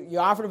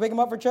offer to pick them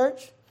up for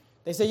church,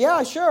 they say,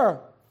 yeah, sure.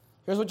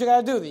 Here's what you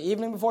got to do. The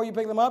evening before you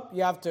pick them up,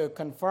 you have to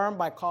confirm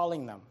by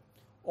calling them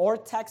or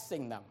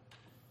texting them.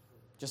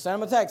 Just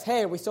send them a text.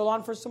 Hey, are we still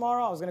on for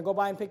tomorrow? I was going to go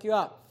by and pick you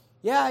up.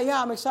 Yeah,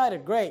 I'm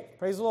excited. Great.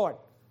 Praise the Lord.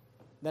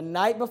 The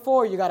night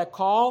before, you got to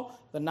call.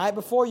 The night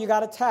before, you got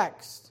to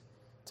text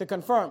to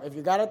confirm. If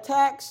you got a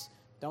text,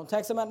 don't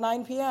text them at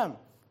 9 p.m.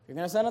 If you're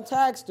going to send a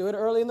text, do it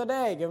early in the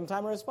day. Give them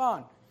time to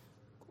respond.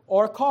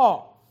 Or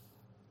call.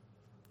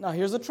 Now,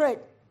 here's the trick.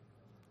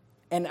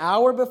 An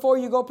hour before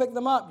you go pick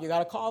them up, you got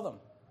to call them.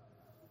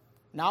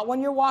 Not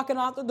when you're walking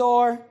out the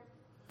door.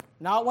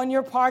 Not when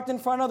you're parked in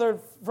front of their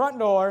front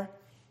door.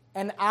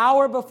 An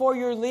hour before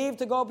you leave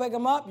to go pick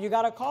them up, you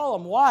got to call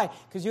them. Why?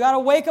 Because you got to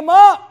wake them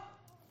up.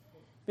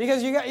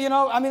 Because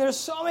there's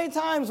so many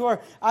times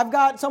where I've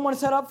got someone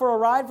set up for a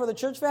ride for the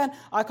church van.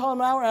 I call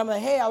them an hour, and I'm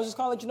like, hey, I was just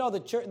calling to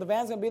let you know the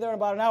van's going to be there in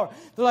about an hour.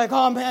 They're like,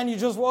 oh, man, you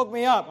just woke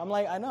me up. I'm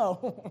like, I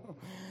know.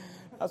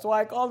 That's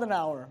why I called an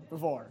hour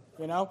before,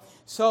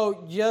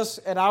 So just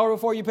an hour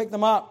before you pick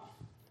them up,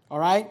 all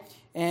right?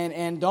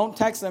 And don't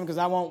text them because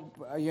I won't,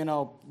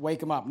 wake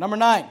them up. Number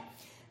 9,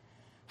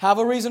 have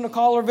a reason to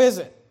call or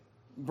visit.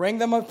 Bring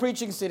them a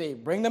preaching CD.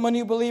 Bring them a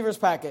new believers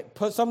packet.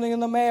 Put something in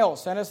the mail.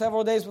 Send it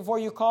several days before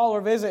you call or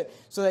visit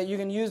so that you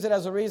can use it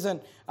as a reason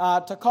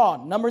to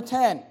call. Number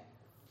 10,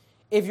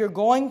 if you're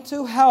going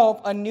to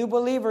help a new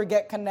believer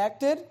get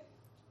connected,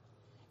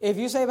 if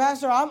you say,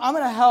 Pastor, I'm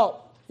going to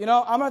help.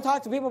 I'm going to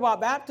talk to people about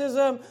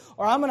baptism,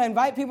 or I'm going to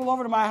invite people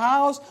over to my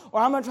house,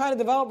 or I'm going to try to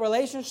develop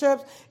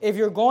relationships. If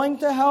you're going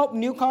to help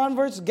new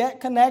converts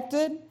get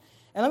connected,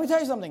 and let me tell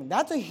you something,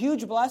 that's a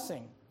huge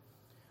blessing.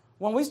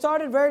 When we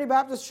started Verity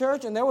Baptist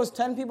Church and there was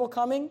 10 people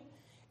coming,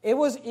 it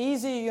was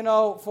easy,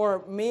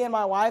 for me and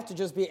my wife to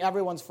just be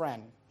everyone's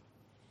friend.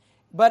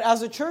 But as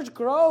the church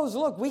grows,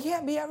 look, we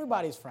can't be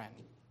everybody's friend.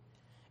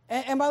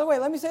 And by the way,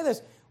 let me say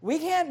this. We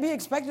can't be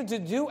expected to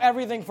do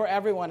everything for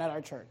everyone at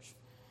our church.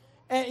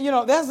 And,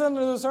 that's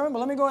under the sermon, but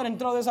let me go ahead and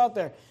throw this out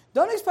there.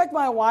 Don't expect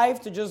my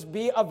wife to just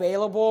be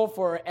available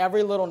for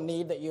every little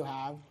need that you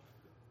have.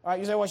 All right,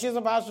 you say, well, she's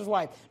the pastor's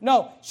wife.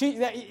 No,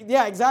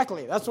 yeah,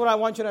 exactly. That's what I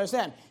want you to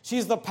understand.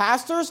 She's the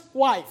pastor's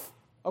wife,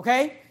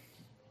 okay?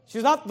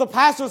 She's not the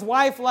pastor's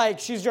wife like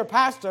she's your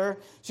pastor.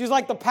 She's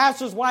like the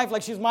pastor's wife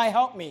like she's my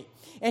helpmeet.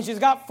 And she's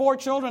got 4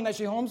 children that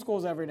she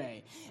homeschools every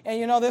day.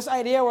 And, this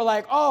idea, we're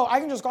like, oh, I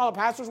can just call a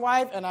pastor's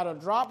wife, and at a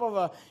drop of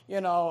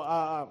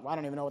I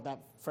don't even know what that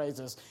phrase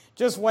is.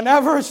 Just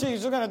whenever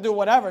she's going to do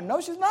whatever. No,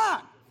 she's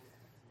not.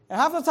 And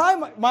half the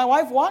time, my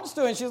wife wants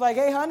to, and she's like,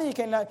 hey, honey,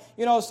 can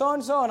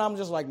so-and-so, and I'm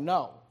just like,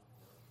 no.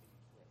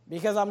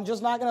 Because I'm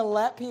just not going to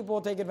let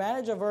people take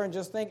advantage of her and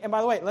just think, and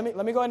by the way, let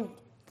me go ahead and,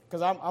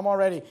 because I'm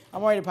already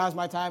past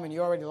my time, and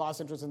you already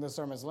lost interest in this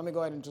sermon, so let me go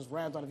ahead and just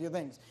rant on a few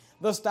things.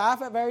 The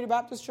staff at Verity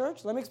Baptist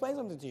Church, let me explain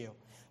something to you.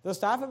 The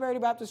staff at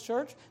Verity Baptist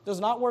Church does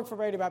not work for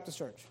Verity Baptist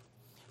Church.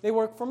 They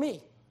work for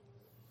me.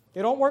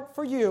 They don't work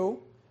for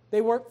you.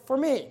 They work for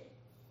me.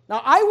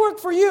 Now, I work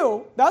for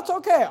you. That's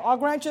okay. I'll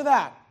grant you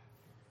that.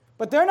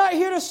 But they're not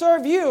here to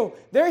serve you.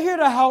 They're here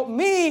to help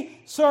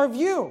me serve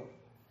you.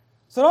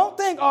 So don't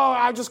think, oh,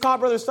 I just caught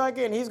Brother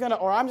Stuckey and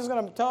I'm just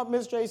going to tell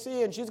Miss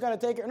JC and she's going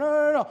to take it.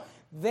 No.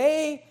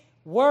 They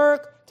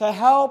work to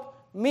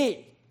help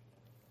me.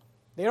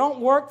 They don't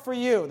work for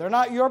you. They're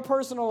not your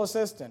personal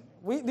assistant.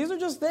 These are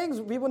just things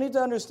people need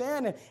to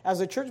understand. And as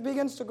the church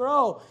begins to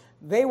grow,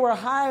 they were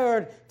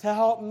hired to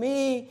help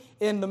me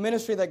in the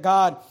ministry that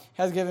God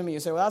has given me. You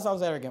say, well, that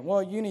sounds arrogant.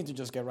 Well, you need to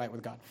just get right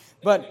with God.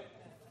 But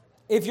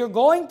if you're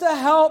going to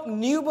help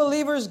new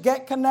believers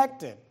get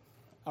connected,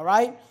 all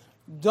right,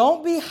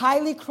 don't be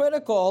highly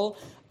critical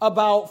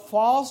about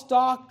false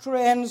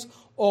doctrines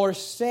or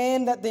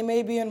sin that they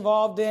may be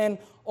involved in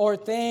or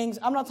things.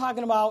 I'm not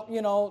talking about,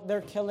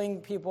 they're killing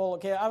people.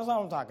 Okay, that's not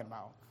what I'm talking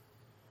about.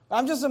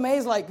 I'm just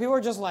amazed, people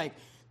are just like,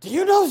 do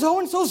you know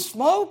so-and-so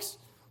smokes?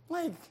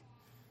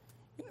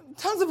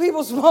 Tons of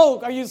people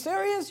smoke. Are you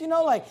serious?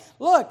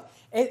 Look,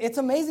 it's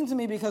amazing to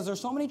me because there's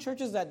so many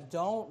churches that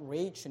don't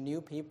reach new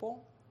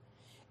people.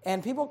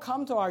 And people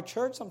come to our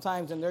church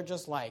sometimes and they're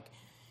just like,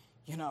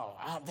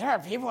 there are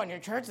people in your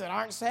church that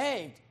aren't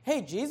saved.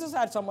 Hey, Jesus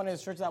had someone in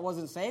his church that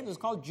wasn't saved. It was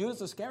called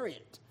Judas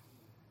Iscariot.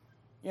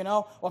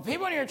 Well,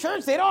 people in your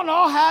church, they don't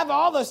all have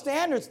all the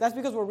standards. That's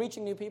because we're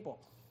reaching new people.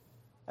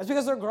 That's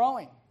because they're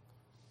growing.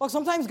 Look,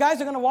 sometimes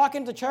guys are going to walk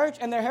into church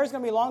and their hair is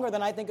going to be longer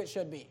than I think it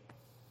should be.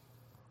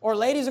 Or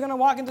ladies are going to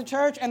walk into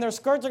church and their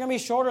skirts are going to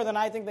be shorter than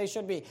I think they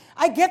should be.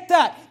 I get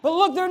that. But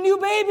look, they're new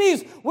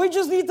babies. We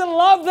just need to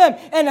love them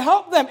and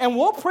help them. And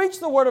we'll preach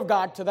the Word of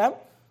God to them.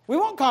 We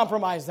won't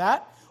compromise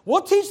that.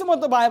 We'll teach them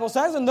what the Bible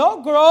says and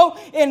they'll grow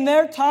in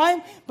their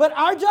time. But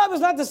our job is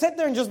not to sit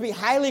there and just be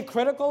highly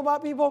critical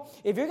about people.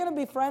 If you're going to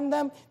befriend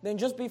them, then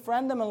just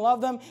befriend them and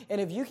love them. And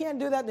if you can't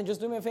do that, then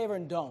just do me a favor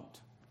and don't.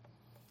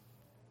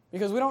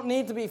 Because we don't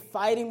need to be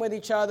fighting with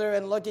each other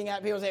and looking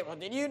at people and say, well,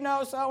 did you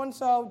know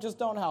so-and-so? Just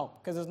don't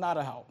help, because it's not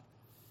a help.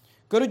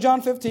 Go to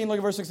John 15, look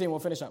at verse 16. We'll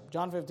finish up.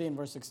 John 15,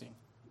 verse 16.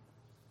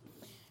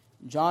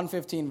 John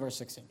 15, verse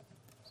 16.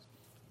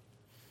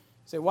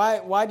 Say,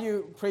 why do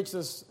you preach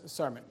this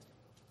sermon?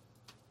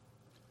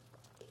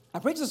 I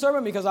preach the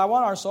sermon because I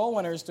want our soul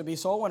winners to be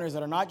soul winners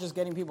that are not just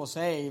getting people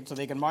saved so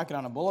they can mark it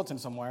on a bulletin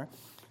somewhere,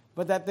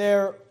 but that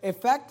they're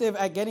effective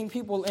at getting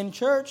people in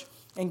church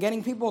and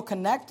getting people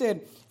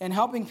connected and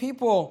helping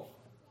people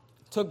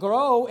to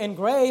grow in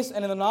grace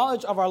and in the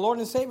knowledge of our Lord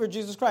and Savior,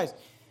 Jesus Christ.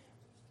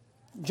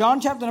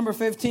 John chapter number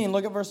 15,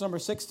 look at verse number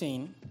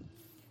 16.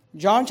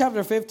 John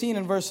chapter 15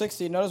 and verse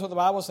 16, notice what the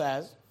Bible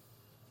says.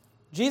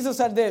 Jesus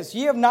said this,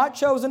 "Ye have not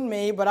chosen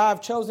me, but I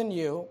have chosen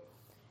you,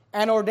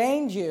 and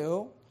ordained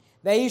you,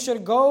 that ye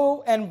should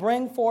go and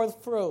bring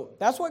forth fruit."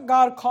 That's what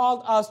God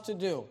called us to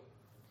do.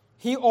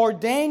 He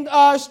ordained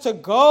us to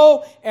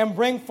go and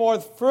bring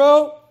forth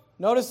fruit.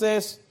 Notice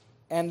this,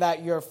 and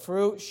that your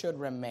fruit should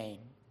remain.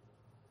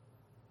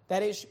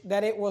 That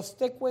it will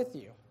stick with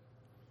you.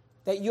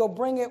 That you'll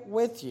bring it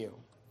with you.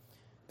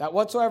 That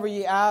whatsoever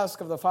ye ask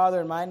of the Father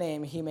in my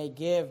name, he may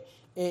give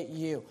it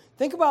you.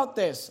 Think about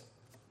this.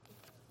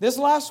 This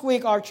last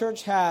week, our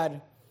church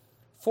had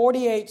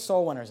 48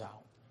 soul winners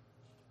out.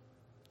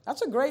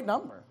 That's a great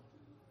number.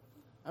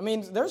 I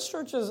mean, there's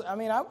churches, I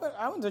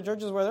went to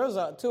churches where there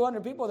was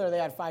 200 people there, they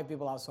had 5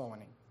 people out soul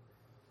winning.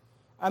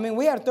 I mean,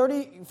 we had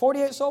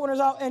 48 soul winners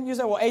out, and you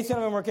said, well, 18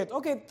 of them were kids.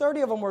 Okay,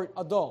 30 of them were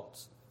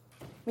adults.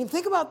 I mean,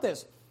 think about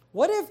this.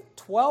 What if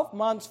 12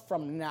 months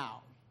from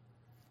now,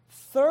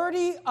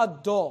 30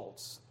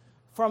 adults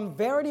from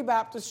Verity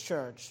Baptist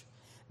Church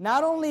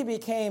not only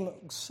became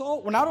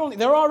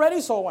they're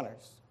already soul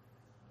winners.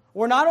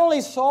 We're not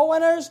only soul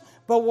winners,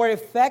 but we're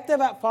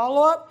effective at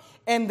follow-up,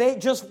 and they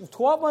just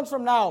 12 months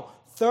from now,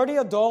 30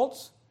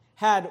 adults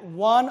had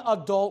one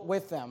adult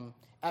with them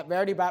at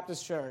Verity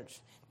Baptist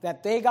Church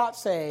that they got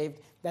saved,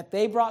 that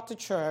they brought to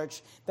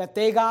church, that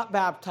they got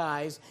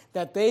baptized,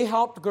 that they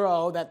helped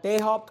grow, that they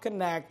helped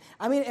connect.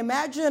 I mean,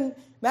 imagine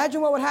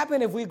what would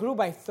happen if we grew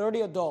by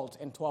 30 adults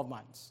in 12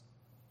 months.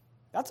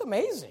 That's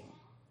amazing.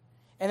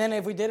 And then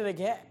if we did it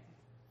again,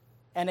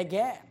 and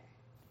again,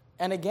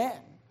 and again.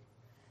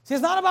 See,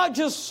 it's not about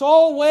just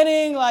soul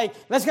winning, like,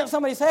 let's get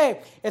somebody saved.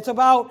 It's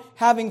about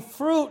having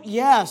fruit,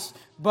 yes,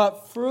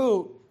 but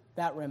fruit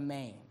that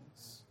remains.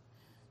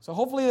 So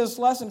hopefully this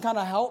lesson kind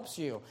of helps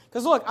you.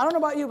 Because look, I don't know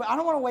about you, but I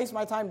don't want to waste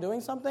my time doing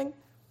something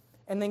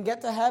and then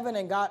get to heaven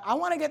and God, I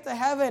want to get to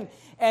heaven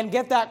and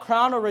get that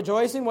crown of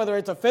rejoicing, whether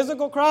it's a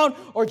physical crown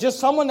or just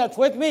someone that's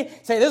with me.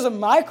 Say, this is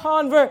my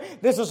convert.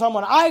 This is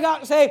someone I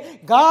got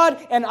saved. God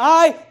and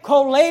I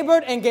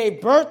co-labored and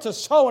gave birth to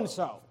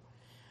so-and-so.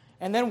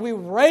 And then we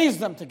raised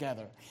them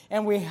together.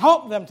 And we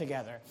helped them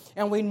together.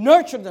 And we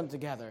nurtured them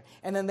together.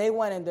 And then they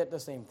went and did the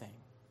same thing.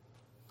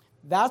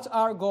 That's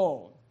our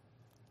goal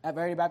at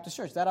Verity Baptist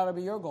Church. That ought to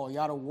be your goal. You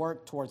ought to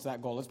work towards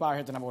that goal. Let's bow our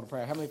heads and have a word of prayer. Heavenly